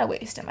is not a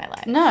waste of my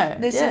life. No.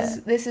 This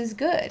is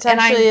good. It's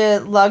actually a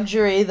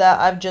luxury that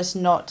I've just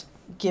not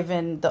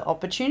given the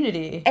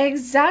opportunity.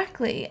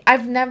 Exactly.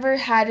 I've never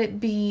had it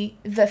be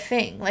the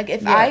thing. Like,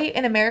 if I,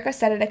 in America,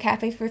 sat at a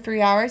cafe for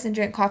 3 hours and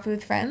drank coffee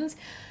with friends,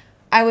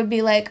 I would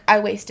be like, I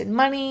wasted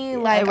money,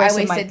 like, I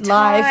wasted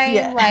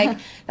time, like,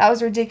 that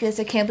was ridiculous,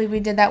 I can't believe we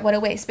did that, what a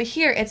waste. But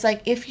here, it's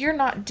like, if you're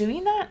not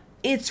doing that,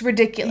 it's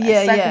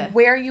ridiculous.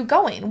 Where are you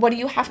going? What do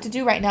you have to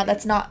do right now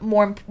that's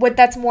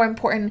more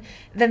important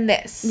than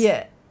this?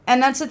 Yeah.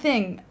 And that's the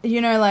thing,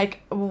 you know,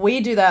 like, we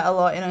do that a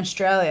lot in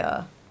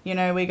Australia. You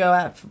know, we go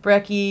out for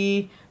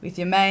brekkie with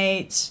your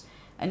mates,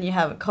 and you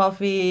have a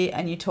coffee,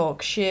 and you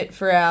talk shit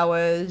for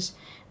hours,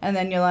 and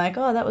then you're like,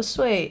 oh, that was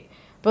sweet.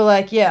 But,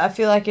 like, yeah, I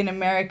feel like in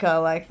America,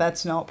 like,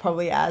 that's not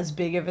probably as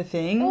big of a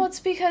thing. Well, it's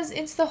because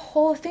it's the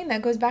whole thing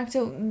that goes back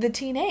to the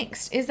teen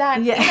angst, is that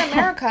in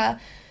America,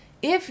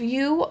 if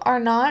you are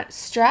not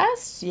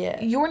stressed,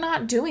 you're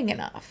not doing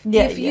enough.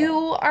 If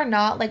you are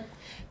not, like,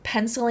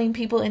 penciling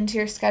people into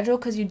your schedule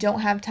because you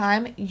don't have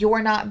time,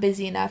 you're not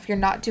busy enough, you're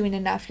not doing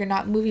enough, you're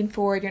not moving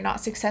forward, you're not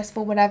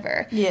successful,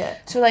 whatever.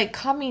 So, like,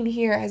 coming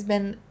here has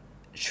been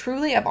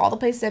truly, of all the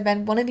places I've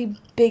been, one of the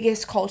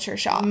biggest culture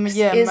shocks.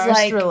 Is most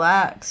like,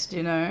 relaxed,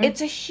 you know?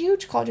 It's a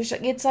huge culture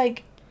shock. It's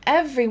like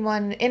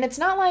everyone, and it's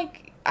not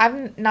like,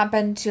 I've not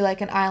been to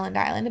like an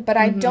island, but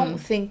I don't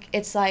think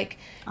it's like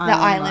the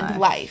island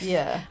life.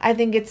 I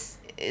think it's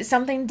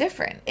something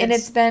different. And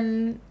it's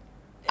been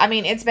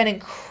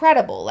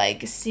incredible,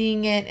 like,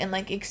 seeing it and,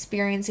 like,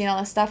 experiencing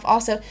all this stuff.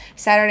 Also,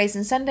 Saturdays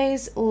and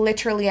Sundays,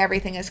 literally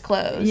everything is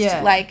closed.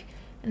 Like,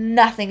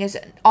 nothing is,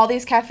 all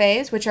these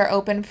cafes, which are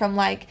open from,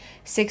 like,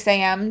 6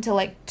 a.m. to,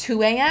 like,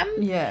 2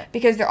 a.m.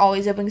 Because they're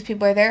always open because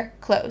people are there,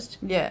 closed.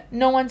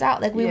 No one's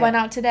out. Like, we went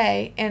out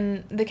today,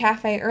 and the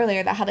cafe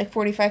earlier that had, like,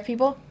 45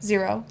 people,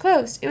 0,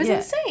 closed. It was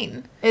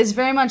insane. It's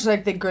very much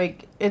like the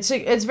Greek, it's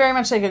very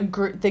much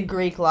like the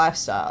Greek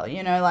lifestyle,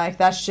 you know? Like,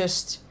 that's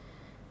just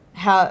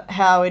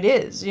how it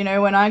is, you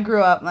know. When I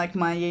grew up, like,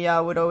 my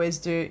yaya would always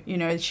do, you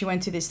know, she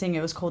went to this thing,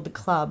 it was called the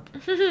club,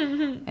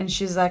 and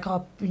she's like,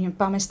 oh, you know,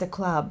 vamos the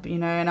club, you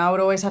know, and I would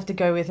always have to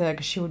go with her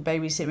because she would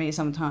babysit me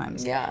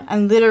sometimes.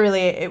 And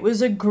literally, it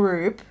was a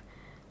group,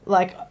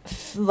 like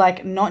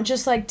not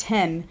just like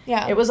 10,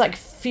 it was like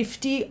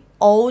 50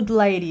 old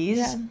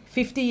ladies,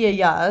 50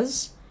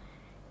 yayas,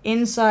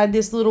 inside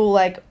this little,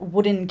 like,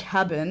 wooden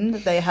cabin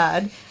that they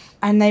had.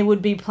 And they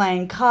would be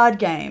playing card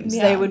games.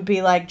 They would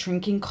be, like,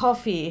 drinking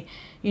coffee,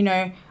 you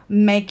know,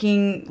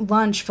 making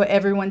lunch for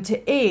everyone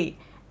to eat.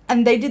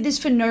 And they did this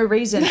for no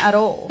reason at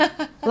all.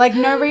 Like,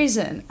 no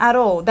reason at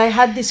all. They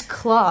had this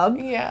club.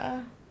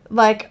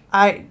 Like,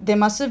 there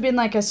must have been,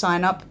 like, a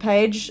sign-up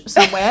page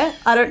somewhere.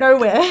 I don't know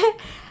where.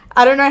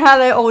 I don't know how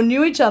they all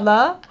knew each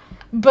other.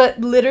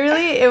 But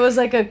literally, it was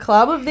like a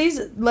club of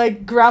these,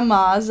 like,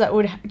 grandmas that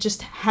would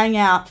just hang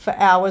out for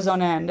hours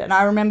on end. And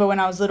I remember when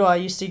I was little, I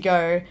used to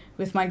go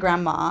with my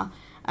grandma,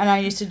 and I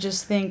used to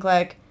just think,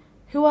 like,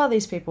 who are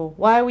these people?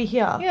 Why are we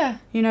here?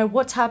 You know,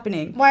 what's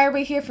happening? Why are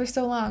we here for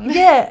so long?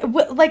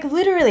 Like,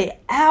 literally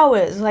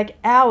hours.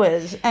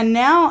 And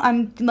now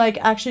I'm, like,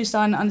 actually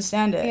starting to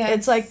understand it.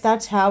 It's like,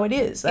 that's how it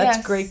is.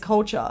 That's Greek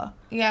culture.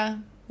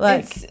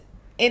 Like,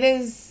 it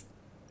is...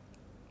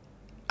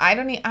 I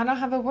don't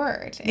have a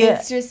word.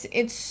 It's just,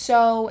 it's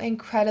so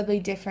incredibly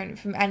different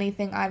from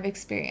anything I've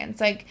experienced.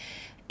 Like,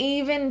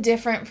 even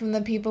different from the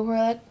people who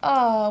are like,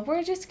 oh,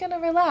 we're just going to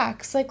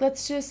relax. Like,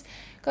 let's just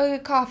go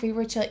get coffee.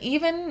 We're chill.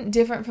 Even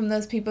different from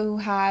those people who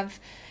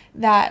have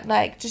that,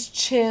 like, just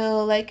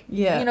chill, like,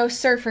 you know,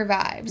 surfer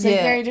vibes.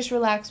 Like, very just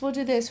relaxed. We'll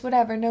do this,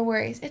 whatever, no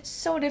worries. It's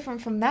so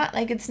different from that.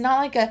 Like, it's not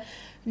like a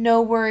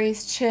no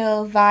worries,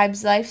 chill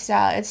vibes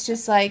lifestyle. It's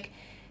just like,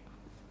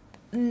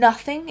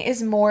 nothing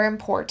is more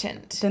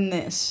important than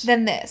this.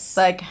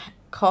 Like,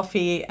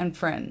 coffee and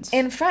friends.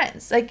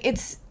 Like,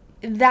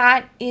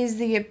 that is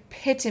the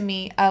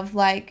epitome of,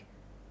 like,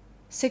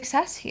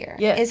 success here.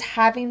 Is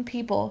having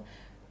people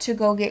to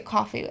go get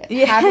coffee with.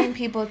 Having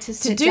people to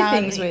sit to do down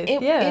things with.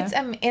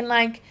 And,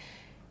 like,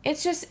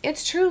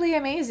 it's truly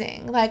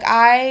amazing. Like,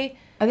 I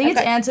think it's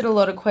answered a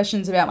lot of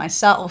questions about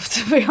myself,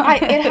 to be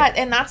honest.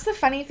 And that's the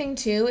funny thing,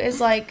 too,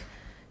 is, like,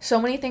 so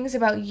many things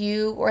about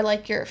you or,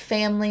 like, your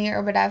family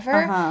or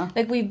whatever.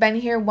 Like, we've been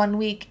here 1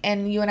 week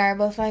and you and I are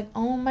both like,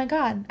 oh my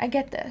God, I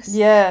get this.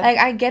 Like,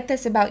 I get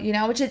this about you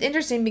now, which is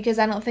interesting because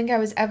I don't think I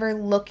was ever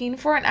looking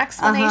for an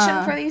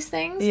explanation for these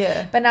things.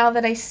 But now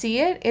that I see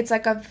it, it's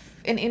like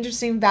an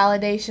interesting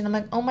validation. I'm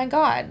like, oh my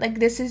God, like,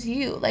 this is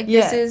you. Like,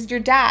 this is your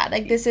dad.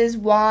 Like, this is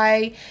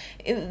why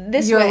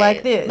you're way.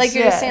 Like this. Like,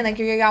 you're just saying, like,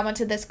 you went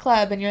to this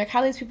club and you're like,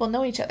 how do these people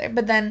know each other?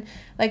 But then,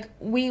 like,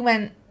 we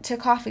went to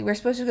coffee. We were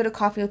supposed to go to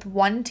coffee with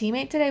one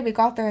teammate today. We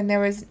got there and there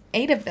was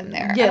 8 of them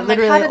there. Yeah, and I'm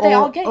literally. like, how did they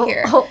all get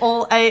here?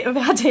 All 8 of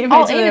our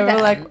teammates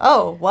were like,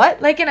 oh,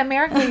 what? Like in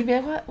America, you'd be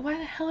like, what? Why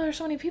the hell are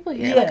so many people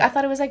here? Yeah. Like I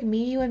thought it was like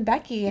me, you, and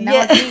Becky, and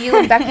now it's me, you,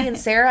 and Becky, and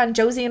Sarah, and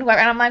Josie, and whoever.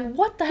 And I'm like,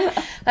 what the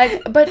hell?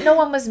 Like, but no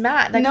one was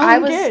mad. Like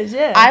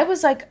I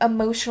was like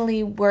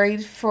emotionally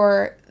worried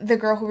for the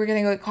girl who we were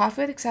gonna go get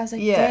coffee with, because I was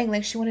like, dang,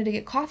 like she wanted to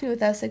get coffee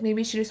with us. Like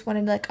maybe she just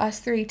wanted like us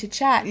 3 to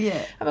chat.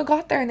 Yeah. And we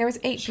got there and there was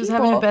 8 people. She was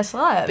having her best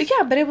life. But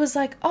yeah, but it was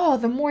like, oh,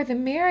 the more the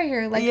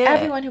merrier. Like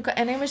everyone who got,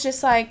 and it was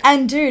just like.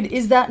 And dude,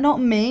 is that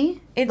not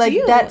me? It's like,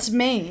 you. That's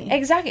me.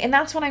 Exactly, and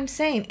that's what I'm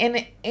saying.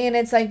 And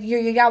it's like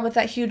you got with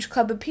that huge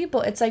club of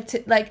people. It's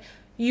like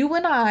you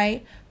and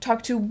I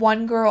talked to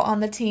one girl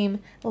on the team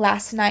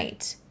last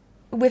night.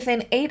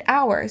 Within 8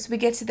 hours, we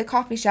get to the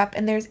coffee shop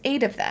and there's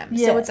 8 of them.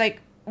 Yeah. So it's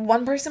like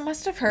one person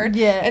must have heard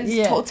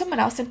and told someone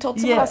else and told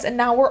someone else, and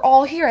now we're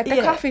all here at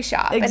the coffee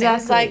shop. Exactly.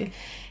 And it's like,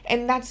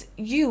 and that's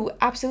you,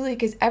 absolutely,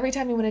 because every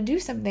time you want to do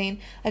something,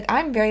 like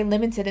I'm very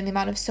limited in the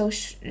amount of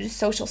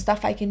social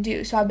stuff I can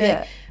do. So I'll be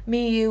like,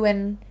 me, you,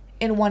 and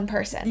one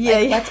person.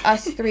 Let's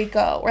us 3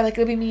 go. Or like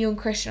it'll be me, you, and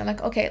Christian. I'm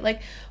like, okay,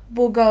 like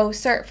we'll go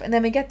surf. And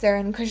then we get there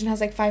and Christian has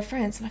like 5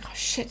 friends. I'm like, oh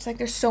shit, it's like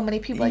there's so many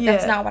people. Like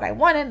that's not what I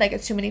wanted. Like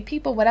it's too many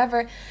people,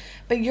 whatever.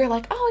 But you're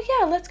like, oh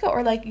yeah, let's go.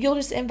 Or like you'll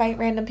just invite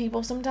random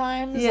people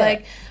sometimes.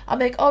 Like I'll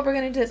be like, oh, we're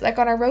gonna do this, like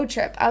on our road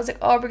trip. I was like,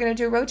 oh, we're gonna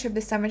do a road trip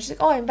this summer. And she's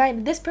like, oh, I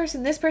invited this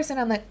person.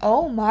 I'm like,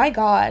 oh my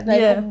god,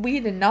 like we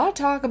did not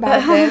talk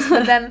about this.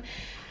 But then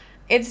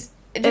it's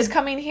just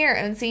coming here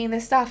and seeing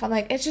this stuff. I'm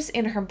like, it's just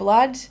in her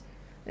blood.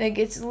 Like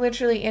it's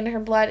literally in her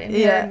blood, in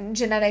her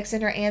genetics,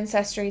 in her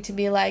ancestry to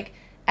be like,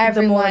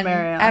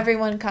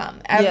 everyone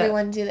come,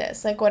 everyone do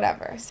this, like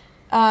whatever.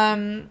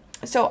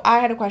 So I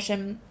had a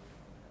question.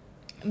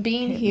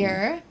 Being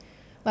here,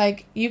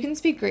 like, you can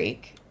speak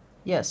Greek.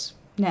 Yes.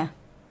 Yeah.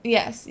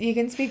 Yes, you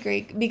can speak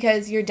Greek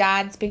because your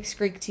dad speaks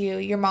Greek to you,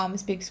 your mom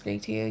speaks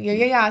Greek to you, your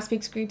yaya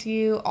speaks Greek to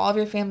you, all of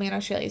your family in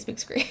Australia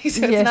speaks Greek.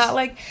 So it's not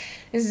like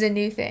this is a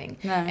new thing.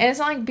 No. And it's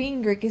not like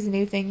being Greek is a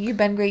new thing. You've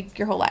been Greek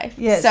your whole life.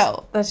 Yes,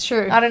 so that's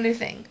true. Not a new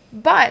thing.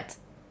 But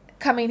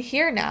coming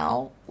here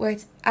now, where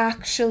it's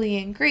actually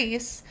in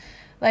Greece,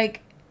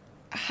 like,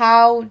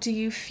 how do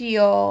you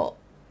feel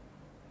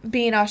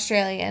being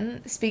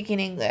Australian, speaking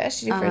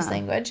English, your first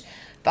language,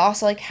 but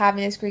also like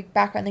having this Greek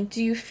background? Like,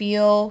 do you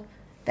feel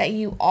that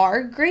you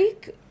are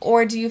Greek,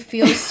 or do you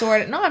feel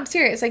sort of, no, I'm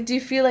serious, like, do you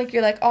feel like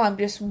you're like, oh, I'm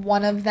just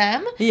one of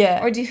them?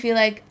 Yeah. Or do you feel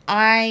like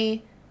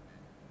I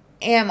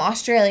am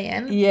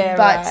Australian,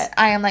 but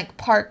I am like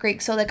part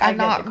Greek, so like I'm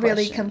not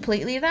really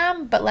completely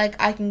them, but like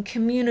I can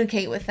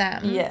communicate with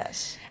them.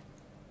 Yes.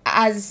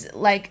 As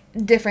like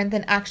different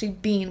than actually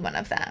being one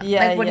of them.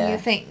 Yeah. Like, what do you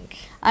think?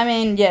 I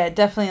mean, yeah,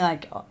 definitely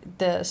like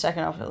the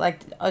second of it, like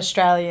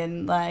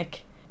Australian,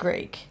 like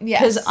Greek. Yeah.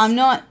 Because I'm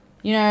not,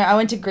 you know, I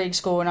went to Greek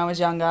school when I was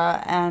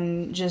younger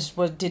and just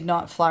did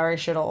not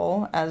flourish at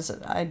all as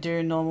I do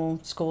in normal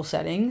school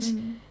settings.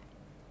 Mm-hmm.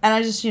 And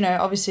I just, you know,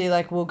 obviously,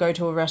 like, we'll go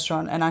to a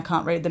restaurant and I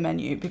can't read the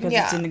menu because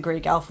it's in the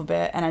Greek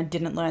alphabet, and I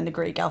didn't learn the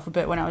Greek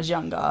alphabet when I was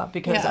younger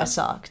because I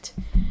sucked.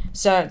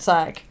 So it's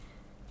like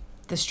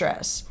the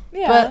stress.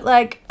 Yeah. But,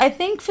 like, I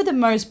think for the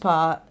most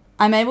part,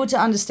 I'm able to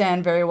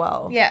understand very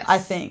well. Yes. I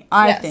think,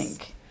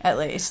 at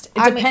least.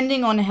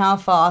 Depending on how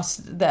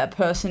fast that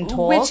person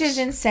talks. Which is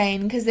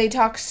insane because they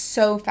talk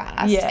so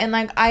fast. Yeah. And,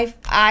 like,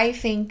 I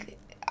think,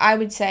 I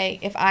would say,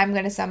 if I'm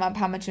going to sum up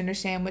how much you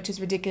understand, which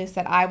is ridiculous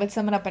that I would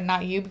sum it up and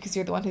not you because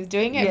you're the one who's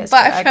doing it. Yes,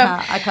 but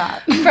I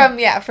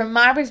can't. From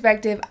my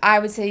perspective, I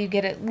would say you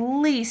get at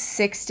least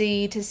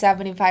 60 to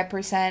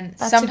 75%,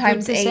 That's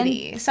sometimes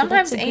 80.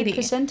 Sometimes that's 80.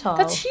 Percentile.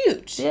 That's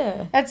huge.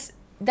 Yeah.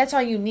 That's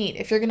all you need.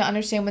 If you're going to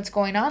understand what's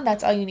going on,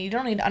 that's all you need. You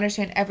don't need to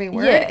understand every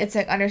word. Yeah. It's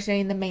like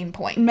understanding the main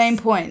points. Main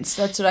points.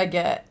 That's what I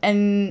get.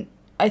 And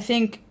I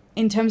think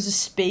in terms of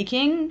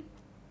speaking,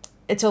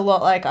 it's a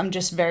lot like I'm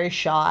just very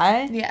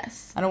shy.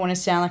 Yes. I don't want to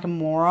sound like a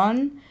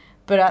moron,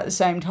 but at the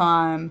same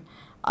time,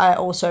 I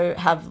also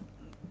have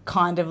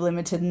kind of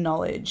limited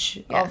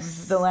knowledge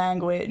of the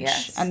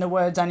language and the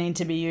words I need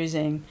to be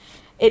using.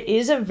 It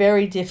is a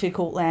very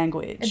difficult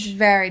language. It's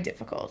very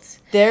difficult.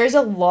 There is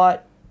a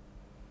lot.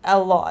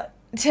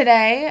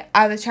 Today,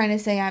 I was trying to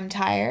say I'm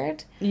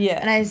tired. Yeah.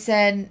 And I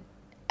said,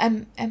 how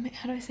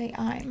do I say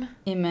I'm?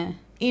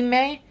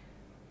 Ime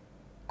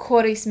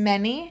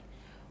korismeni.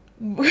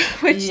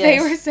 Which they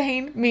were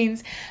saying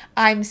means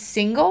I'm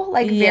single,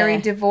 like very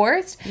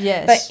divorced.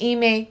 Yes. But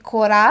ime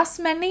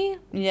korasmeni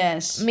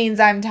means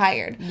I'm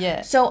tired.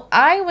 Yes. So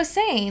I was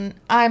saying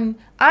I'm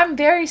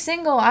very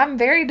single, I'm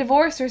very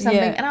divorced or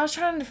something, and I was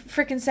trying to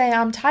freaking say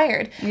I'm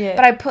tired. Yeah.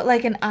 But I put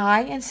like an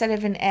I instead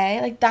of an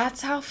A. Like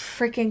that's how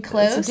freaking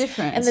close. It's a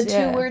difference. And the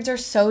two words are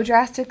so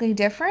drastically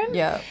different.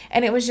 Yeah.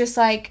 And it was just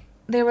like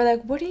they were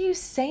like, what are you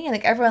saying?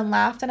 Like, everyone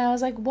laughed, and I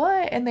was like,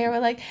 what? And they were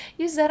like,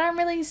 you said I'm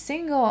really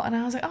single. And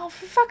I was like, oh,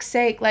 for fuck's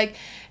sake. Like,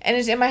 and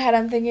it's in my head,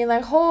 I'm thinking,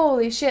 like,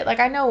 holy shit. Like,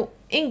 I know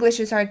English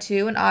is hard,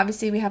 too, and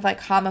obviously we have,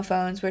 like,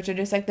 homophones, which are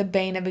just, like, the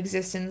bane of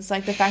existence.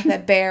 Like, the fact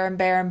that bear and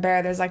bear and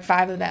bear, there's, like,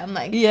 5 of them.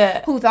 Like,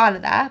 who thought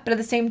of that? But at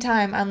the same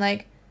time, I'm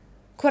like,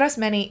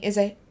 kurasmeni is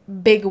a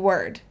big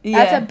word.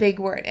 That's a big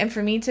word. And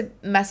for me to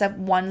mess up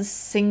one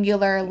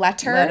singular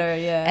letter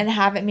and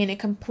have it mean a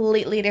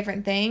completely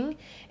different thing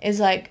is,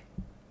 like,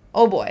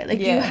 oh boy, like,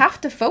 you have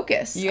to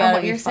focus on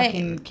what you're saying.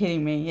 You're fucking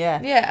kidding me,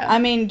 yeah. I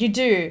mean, you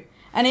do.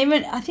 And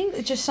even, I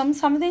think just some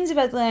things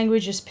about the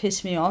language just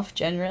piss me off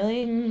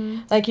generally.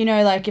 Mm-hmm. Like, you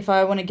know, like, if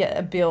I want to get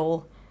a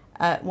bill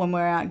when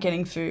we're out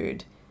getting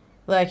food,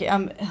 like,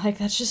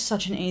 that's just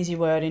such an easy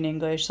word in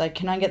English. Like,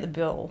 can I get the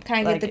bill?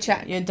 Can I get the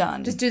check? You're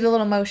done. Just do the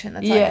little motion,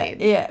 that's all you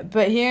need. Yeah,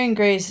 but here in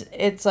Greece,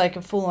 it's, like,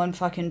 a full-on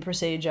fucking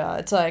procedure.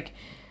 It's like,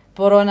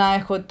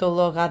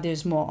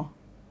 Boronaichotologadismo.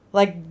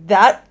 Like,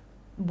 that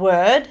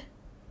word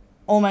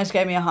almost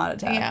gave me a heart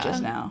attack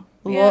just now.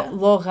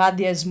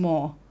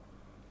 Logadismo.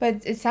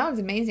 But it sounds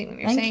amazing when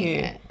you're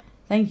saying it.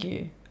 Thank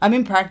you. I've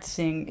been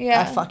practicing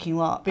a fucking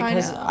lot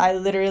because I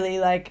literally,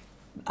 like,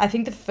 I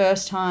think the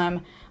first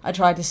time I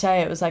tried to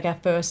say it was, like, our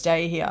first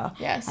day here.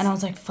 Yes. And I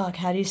was like, fuck,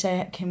 how do you say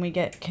it? Can we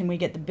get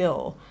the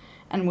bill?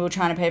 And we were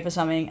trying to pay for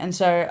something. And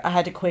so I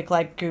had to quick,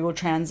 like, Google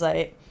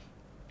Translate.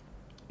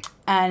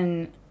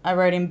 And I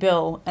wrote in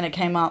bill and it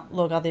came up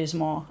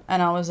logadismo.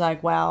 And I was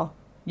like, wow,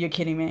 you're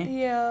kidding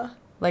me. Yeah.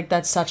 Like,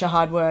 that's such a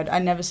hard word. I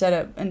never said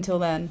it until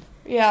then.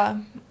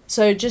 Yeah.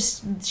 So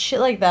just shit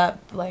like that,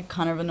 like,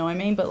 kind of annoy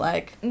me. But,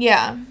 like...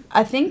 Yeah.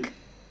 I think...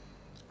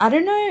 I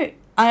don't know.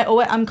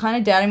 I'm kind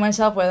of doubting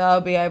myself whether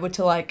I'll be able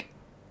to, like,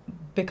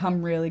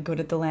 become really good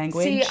at the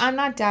language. See, I'm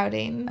not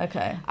doubting.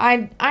 Okay.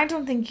 I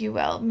don't think you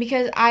will,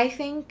 because I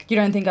think... You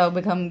don't think I'll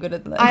become good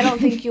at the language? I don't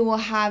think you will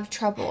have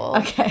trouble.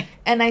 Okay.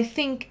 And I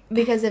think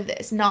because of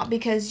this, not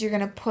because you're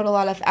going to put a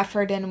lot of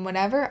effort in and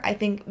whatever, I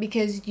think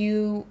because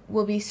you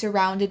will be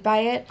surrounded by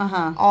it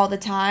all the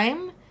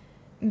time,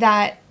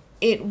 that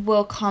it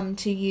will come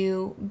to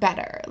you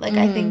better. Like,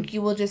 I think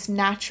you will just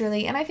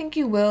naturally, and I think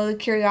you will, the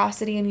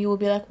curiosity, and you will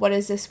be like, what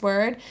is this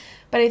word?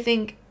 But I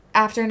think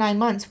after 9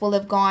 months, we'll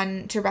have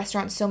gone to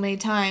restaurants so many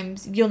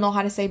times, you'll know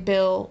how to say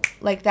bill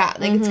like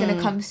that. Like, it's going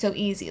to come so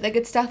easy. Like,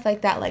 it's stuff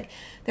like that. Like,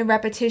 the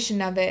repetition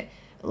of it,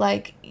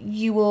 like,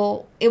 it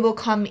will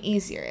come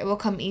easier. It will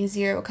come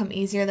easier,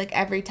 like,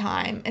 every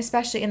time.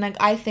 Especially, and, like,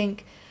 I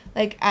think,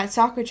 like, at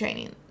soccer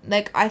training,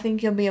 like, I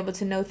think you'll be able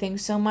to know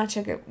ththings so much.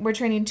 Like, we're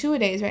training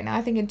 2-a-days right now.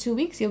 I think in 2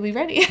 weeks you'll be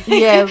ready.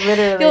 Yeah,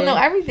 literally. You'll know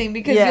everything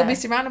because you'll be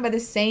surrounded by the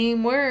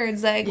same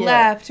words, like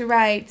left,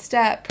 right,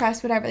 step,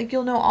 press, whatever. Like,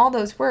 you'll know all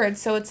those words.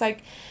 So it's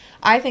like,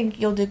 I think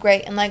you'll do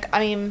great. And, like, I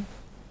mean,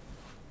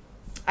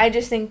 I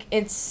just think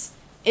it's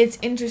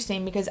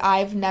interesting because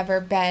I've never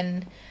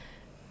been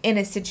in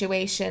a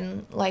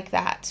situation like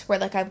that where,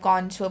 like, I've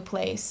gone to a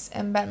place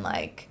and been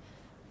like,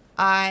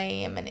 I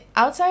am an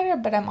outsider,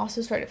 but I'm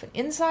also sort of an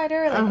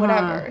insider, like,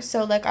 whatever.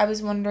 So, like, I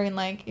was wondering,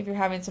 like, if you're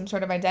having some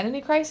sort of identity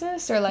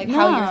crisis or, like,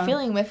 how you're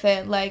feeling with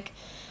it, like...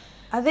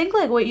 I think,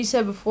 like, what you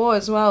said before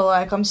as well,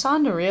 like, I'm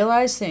starting to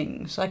realize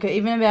things. Like,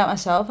 even about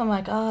myself, I'm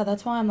like, oh,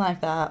 that's why I'm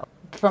like that.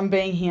 From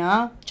being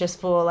here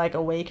just for, like,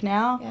 a week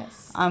now,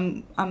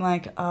 I'm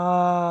like,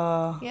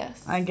 oh,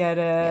 I get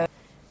it. Yeah.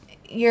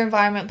 Your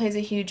environment plays a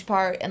huge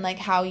part in, like,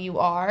 how you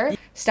are,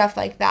 stuff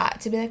like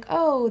that, to be like,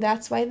 oh,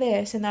 that's why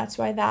this and that's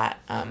why that.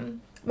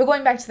 But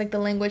going back to, like, the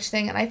language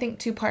thing, and I think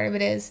too, part of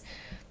it is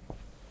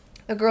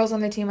the girls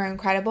on the team are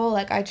incredible.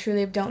 Like, I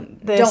truly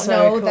don't know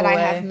cool, that I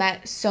have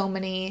met so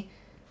many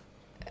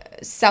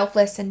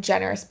selfless and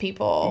generous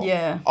people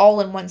all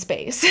in one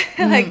space.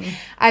 Like,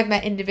 I've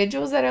met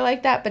individuals that are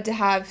like that, but to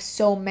have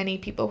so many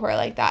people who are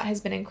like that has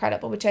been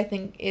incredible, which I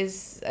think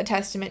is a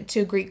testament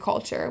to Greek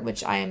culture,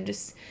 which I am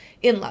just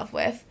in love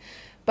with.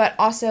 But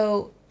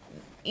also,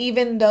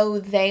 even though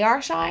they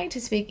are shy to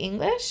speak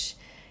English,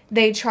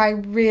 they try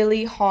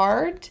really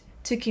hard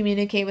to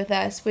communicate with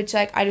us, which,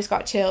 like, I just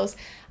got chills.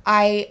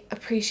 I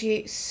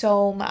appreciate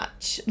so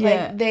much.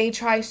 Like, they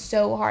try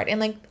so hard. And,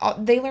 like,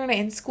 they learn it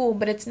in school,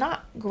 but it's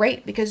not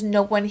great because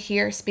no one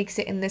here speaks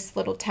it in this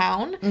little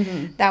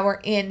town that we're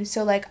in.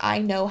 So, like, I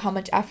know how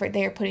much effort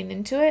they are putting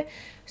into it.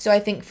 So I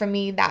think for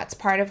me, that's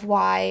part of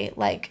why,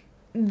 like,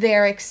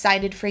 they're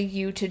excited for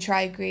you to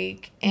try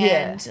Greek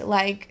and,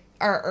 like,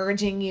 are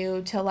urging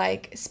you to,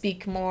 like,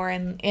 speak more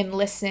and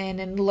listen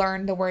and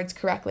learn the words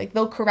correctly.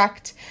 They'll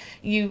correct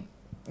you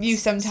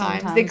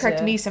sometimes. They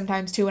correct me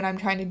sometimes, too, when I'm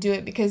trying to do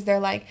it because they're,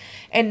 like,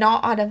 and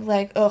not out of,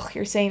 like, ugh,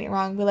 you're saying it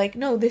wrong, but, like,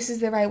 no, this is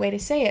the right way to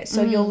say it.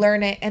 So you'll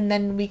learn it and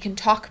then we can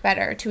talk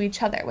better to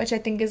each other, which I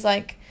think is,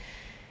 like,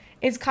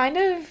 it's kind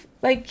of,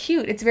 like,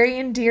 cute. It's very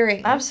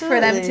endearing for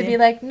them to be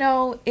like,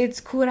 no,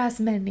 it's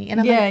kurasmeni. And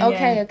I'm like,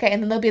 okay.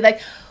 And then they'll be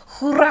like,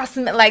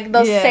 kurasmeni. Like,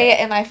 they'll say it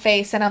in my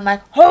face. And I'm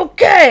like,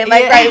 okay.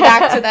 Like, right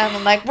back to them.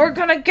 I'm like, we're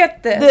going to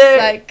get this.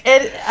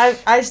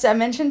 I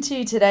mentioned to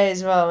you today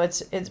as well,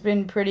 it's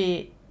been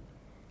pretty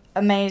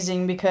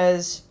amazing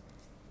because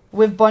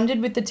we've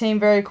bonded with the team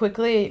very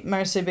quickly,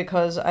 mostly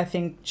because I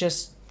think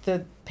just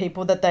the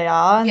people that they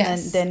are and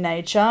Yes. their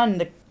nature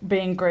and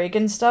being Greek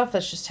and stuff,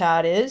 that's just how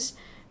it is.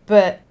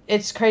 But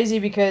it's crazy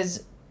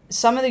because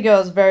some of the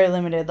girls are very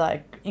limited,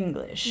 like,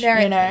 English,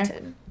 Very you know?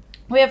 limited.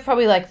 We have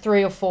probably, like,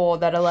 3 or 4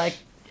 that are, like,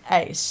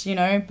 ace, you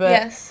know? But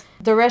Yes.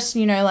 the rest,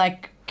 you know,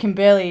 like, can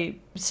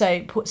barely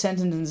put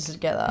sentences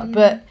together. Mm-hmm.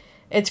 But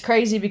it's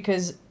crazy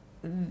because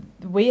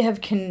we have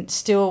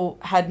still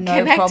had no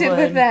Connected problem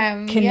with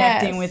them.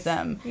 connecting Yes. with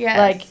them.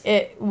 Yes.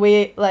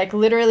 Like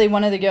literally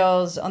one of the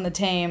girls on the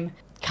team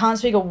can't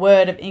speak a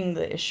word of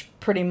English,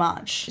 pretty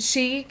much.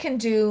 She can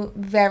do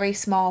very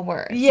small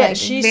words. Yeah, like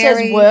she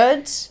very, says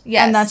words,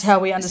 yes, and that's how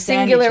we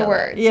understand each singular other.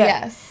 words. Yeah.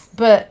 Yes.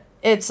 But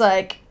it's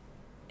like,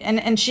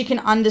 and she can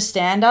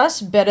understand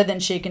us better than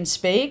she can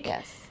speak.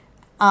 Yes.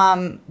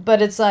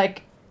 But it's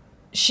like,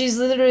 she's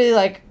literally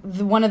like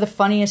one of the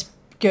funniest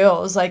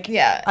girls like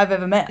I've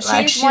ever met.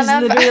 Like she's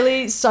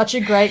literally such a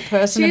great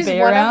person to be around.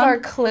 She's one of our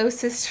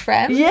closest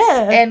friends.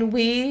 Yeah. And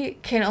we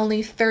can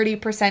only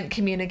 30%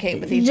 communicate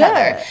with each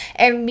other.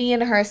 And me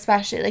and her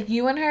especially. Like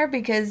you and her,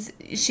 because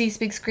she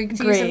speaks Greek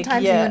to you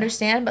sometimes, you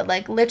understand. But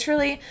like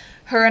literally,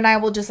 her and I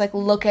will just like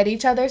look at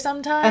each other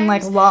sometimes. And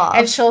like laugh.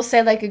 And she'll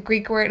say like a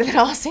Greek word and then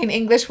I'll say an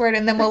English word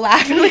and then we'll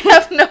laugh and we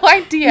have no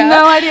idea.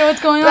 No idea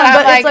what's going on.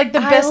 But it's like the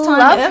best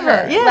time ever.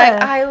 Her. Yeah.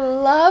 Like I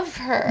love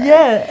her.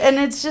 Yeah. And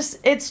it's just,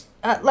 it's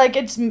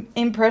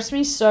impressed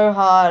me so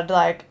hard,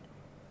 like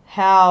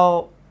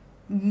how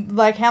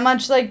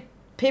much like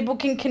people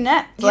can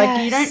connect. Yes.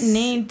 Like you don't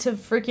need to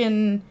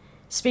freaking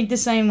speak the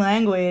same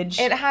language.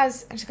 It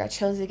has, I just got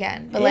chills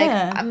again. But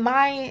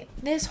like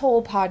this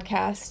whole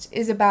podcast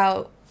is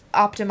about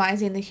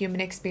optimizing the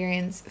human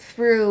experience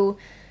through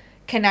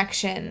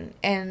connection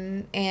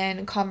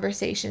and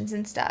conversations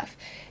and stuff.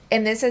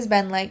 And this has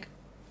been like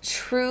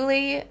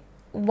truly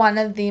one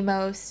of the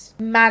most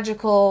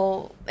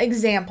magical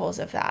examples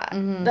of that.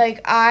 Mm-hmm.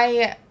 Like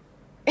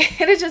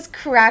it just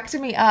cracked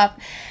me up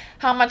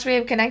how much we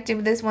have connected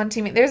with this one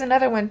teammate. There's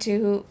another one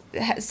too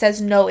who says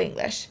no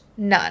English.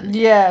 None.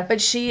 Yeah.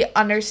 But she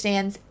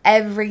understands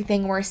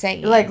everything we're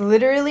saying. Like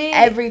literally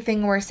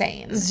everything we're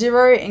saying.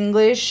 Zero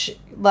English,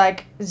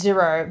 like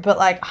zero, but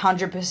like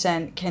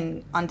 100%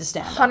 can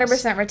understand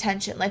 100%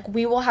 retention. Like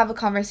we will have a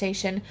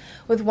conversation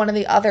with one of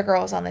the other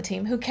girls on the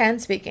team who can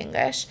speak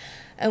English.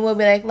 And we'll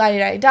be like,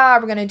 la-di-da-di-da,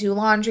 we're going to do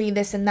laundry,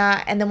 this and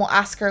that. And then we'll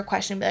ask her a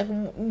question. Be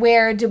like,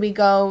 where do we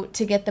go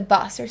to get the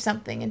bus or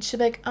something? And she'll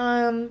be like,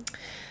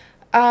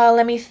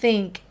 let me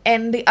think.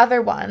 And the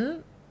other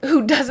one,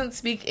 who doesn't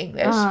speak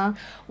English,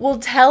 will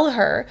tell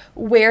her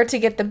where to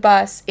get the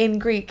bus in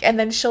Greek, and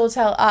then she'll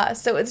tell us.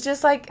 So it's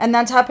just like... And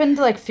that's happened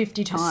like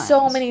 50 times.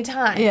 So many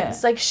times. Yeah.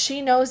 Like, she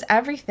knows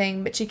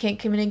everything, but she can't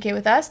communicate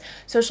with us,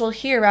 so she'll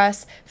hear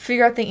us,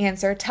 figure out the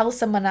answer, tell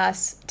someone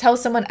else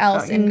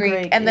in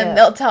Greek, and then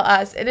they'll tell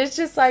us. And it's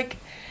just like...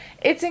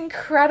 It's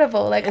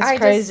incredible. Like, it's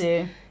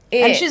crazy.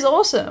 And she's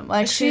awesome.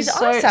 Like she's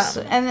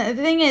awesome. And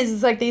the thing is,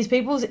 it's like these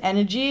people's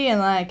energy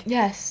and like...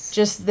 Yes.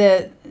 Just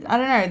their... I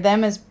don't know,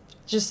 them as...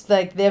 Just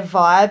like their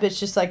vibe, it's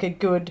just like a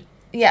good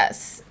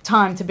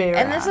time to be around.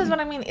 And this is what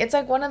I mean. It's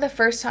like one of the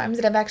first times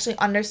that I've actually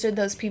understood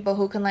those people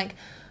who can like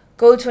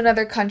go to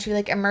another country,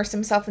 like immerse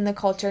himself in the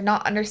culture,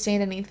 not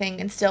understand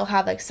anything, and still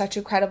have like such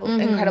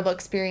incredible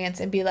experience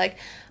and be like,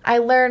 I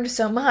learned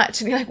so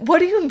much. And you're like, what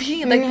do you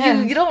mean?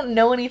 Like you don't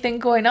know anything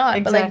going on.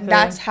 Exactly. But like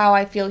that's how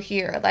I feel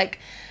here. Like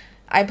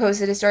I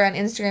posted a story on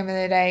Instagram the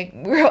other day.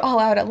 We were all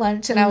out at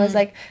lunch, and I was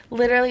like,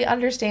 literally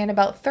understand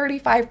about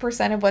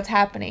 35% of what's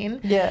happening.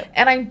 Yeah.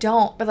 And I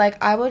don't, but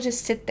like, I will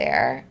just sit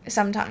there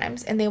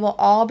sometimes, and they will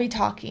all be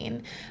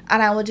talking,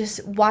 and I will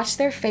just watch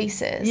their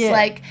faces. Yeah.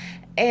 Like,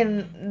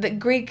 in the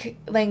Greek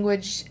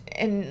language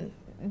and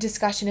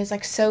discussion is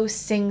like so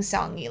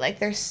sing-songy. Like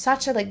there's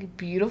such a like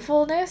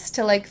beautifulness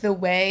to like the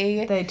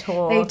way they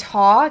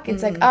talk.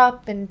 It's like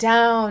up and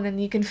down,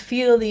 and you can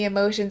feel the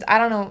emotions. I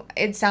don't know,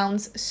 it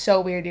sounds so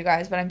weird, you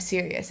guys, but I'm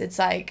serious. It's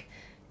like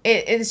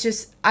it's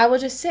just, I will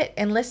just sit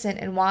and listen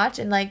and watch,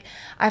 and like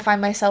I find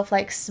myself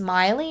like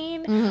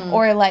smiling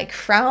or like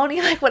frowning,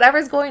 like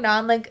whatever's going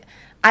on. Like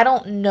I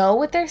don't know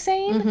what they're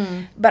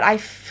saying, but I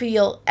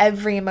feel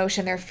every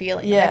emotion they're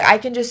feeling. Yeah. Like I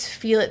can just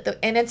feel it,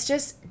 and it's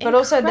just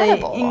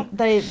incredible. Also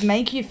they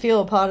make you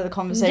feel a part of the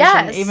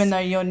conversation, even though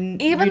you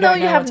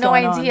have no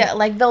idea.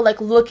 Like they'll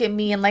like look at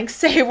me and like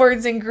say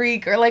words in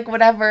Greek or like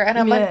whatever, and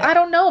I'm like, I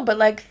don't know, but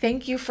like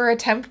thank you for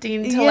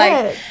attempting to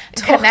like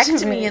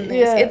connect me in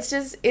this. It's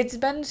just, it's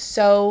been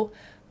so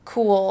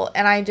cool,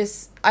 and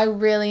I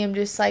really am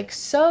just like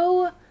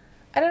so...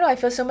 I don't know, I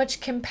feel so much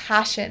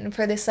compassion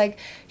for this, like,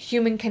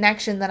 human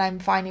connection that I'm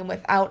finding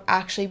without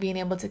actually being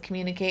able to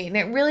communicate. And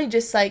it really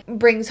just, like,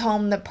 brings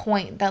home the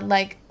point that,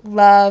 like,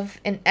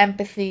 love and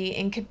empathy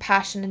and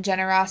compassion and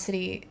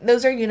generosity,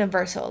 those are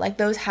universal. Like,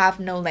 those have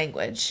no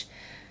language.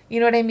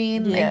 You know what I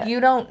mean? Yeah. Like, you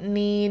don't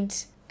need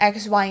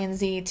X, Y, and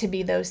Z to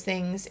be those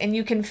things. And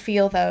you can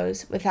feel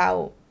those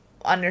without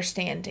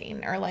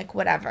understanding or like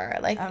whatever.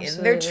 Like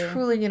Absolutely. they're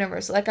truly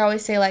universal. Like I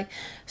always say, like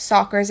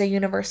soccer is a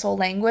universal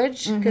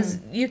language because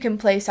you can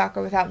play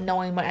soccer without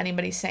knowing what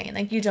anybody's saying.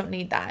 Like you don't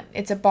need that.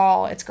 It's a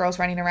ball, it's girls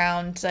running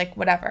around, like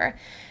whatever.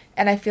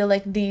 And I feel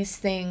like these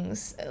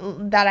things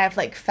that I've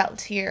like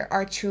felt here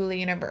are truly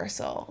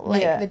universal.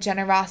 Like the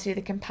generosity,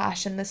 the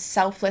compassion, the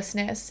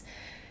selflessness.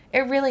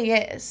 It really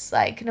is.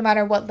 Like no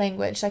matter what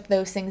language, like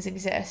those things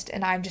exist,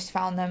 and I've just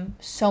found them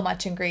so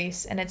much in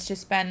Greece, and it's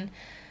just been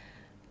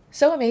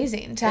so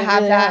amazing to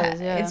have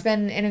that. It's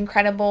been an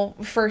incredible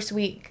first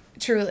week,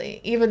 truly.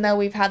 Even though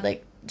we've had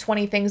like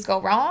 20 things go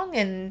wrong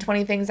and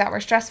 20 things that were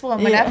stressful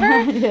and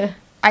whatever,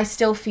 I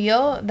still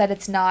feel that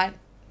it's not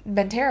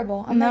been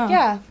terrible. I'm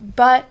like,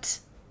 but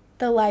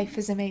the life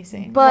is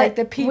amazing. But like,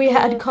 the people, we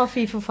had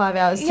coffee for 5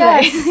 hours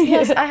today.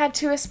 Yes, I had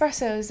 2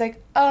 espressos.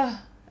 Like,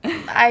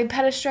 I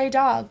pet a stray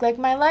dog. Like,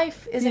 my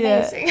life is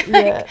amazing.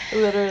 Like,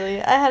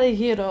 literally. I had a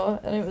hero,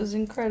 and it was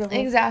incredible.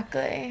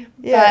 Exactly.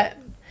 Yeah. But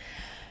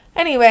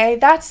anyway,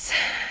 that's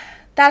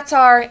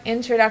our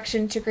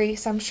introduction to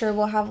Greece. I'm sure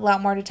we'll have a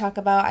lot more to talk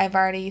about. I've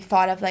already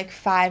thought of like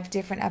 5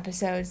 different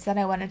episodes that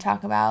I want to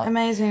talk about.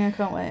 Amazing. I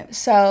can't wait.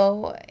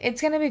 So it's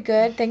going to be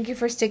good. Thank you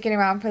for sticking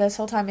around for this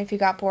whole time. If you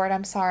got bored,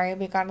 I'm sorry.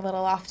 We got a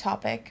little off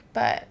topic,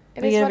 but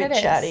it is what it is. We get a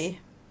bit chatty.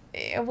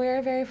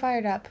 We're very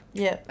fired up.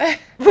 Yeah.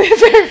 We're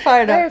very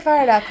fired up. Very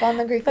fired up on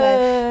the Greek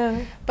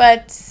life.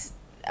 But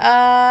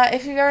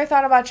if you've ever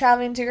thought about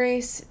traveling to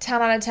Greece,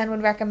 10 out of 10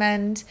 would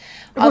recommend.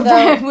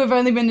 Although we've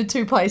only been to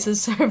 2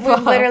 places so far.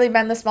 We've literally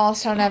been the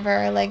smallest town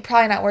ever. Like,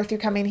 probably not worth you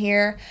coming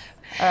here.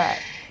 All right.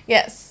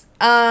 Yes.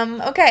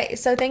 Okay,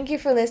 so thank you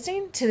for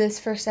listening to this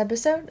first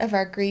episode of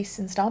our Greece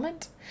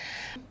installment.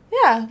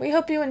 Yeah, we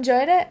hope you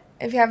enjoyed it.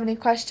 If you have any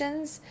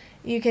questions,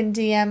 you can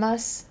DM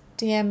us.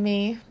 DM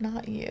me,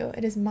 not you.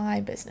 It is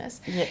my business.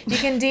 Yeah. You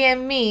can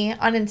DM me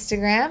on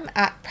Instagram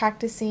at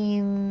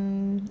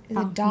practicing... Is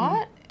it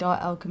dot?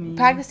 .alchemy.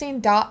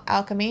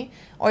 Practicing.alchemy.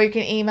 Or you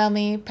can email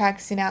me,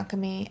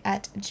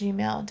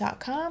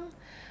 practicingalchemy@gmail.com.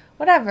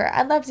 Whatever.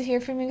 I'd love to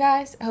hear from you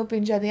guys. I hope you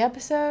enjoyed the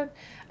episode.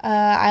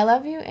 I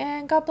love you,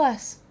 and God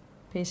bless.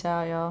 Peace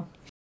out, y'all.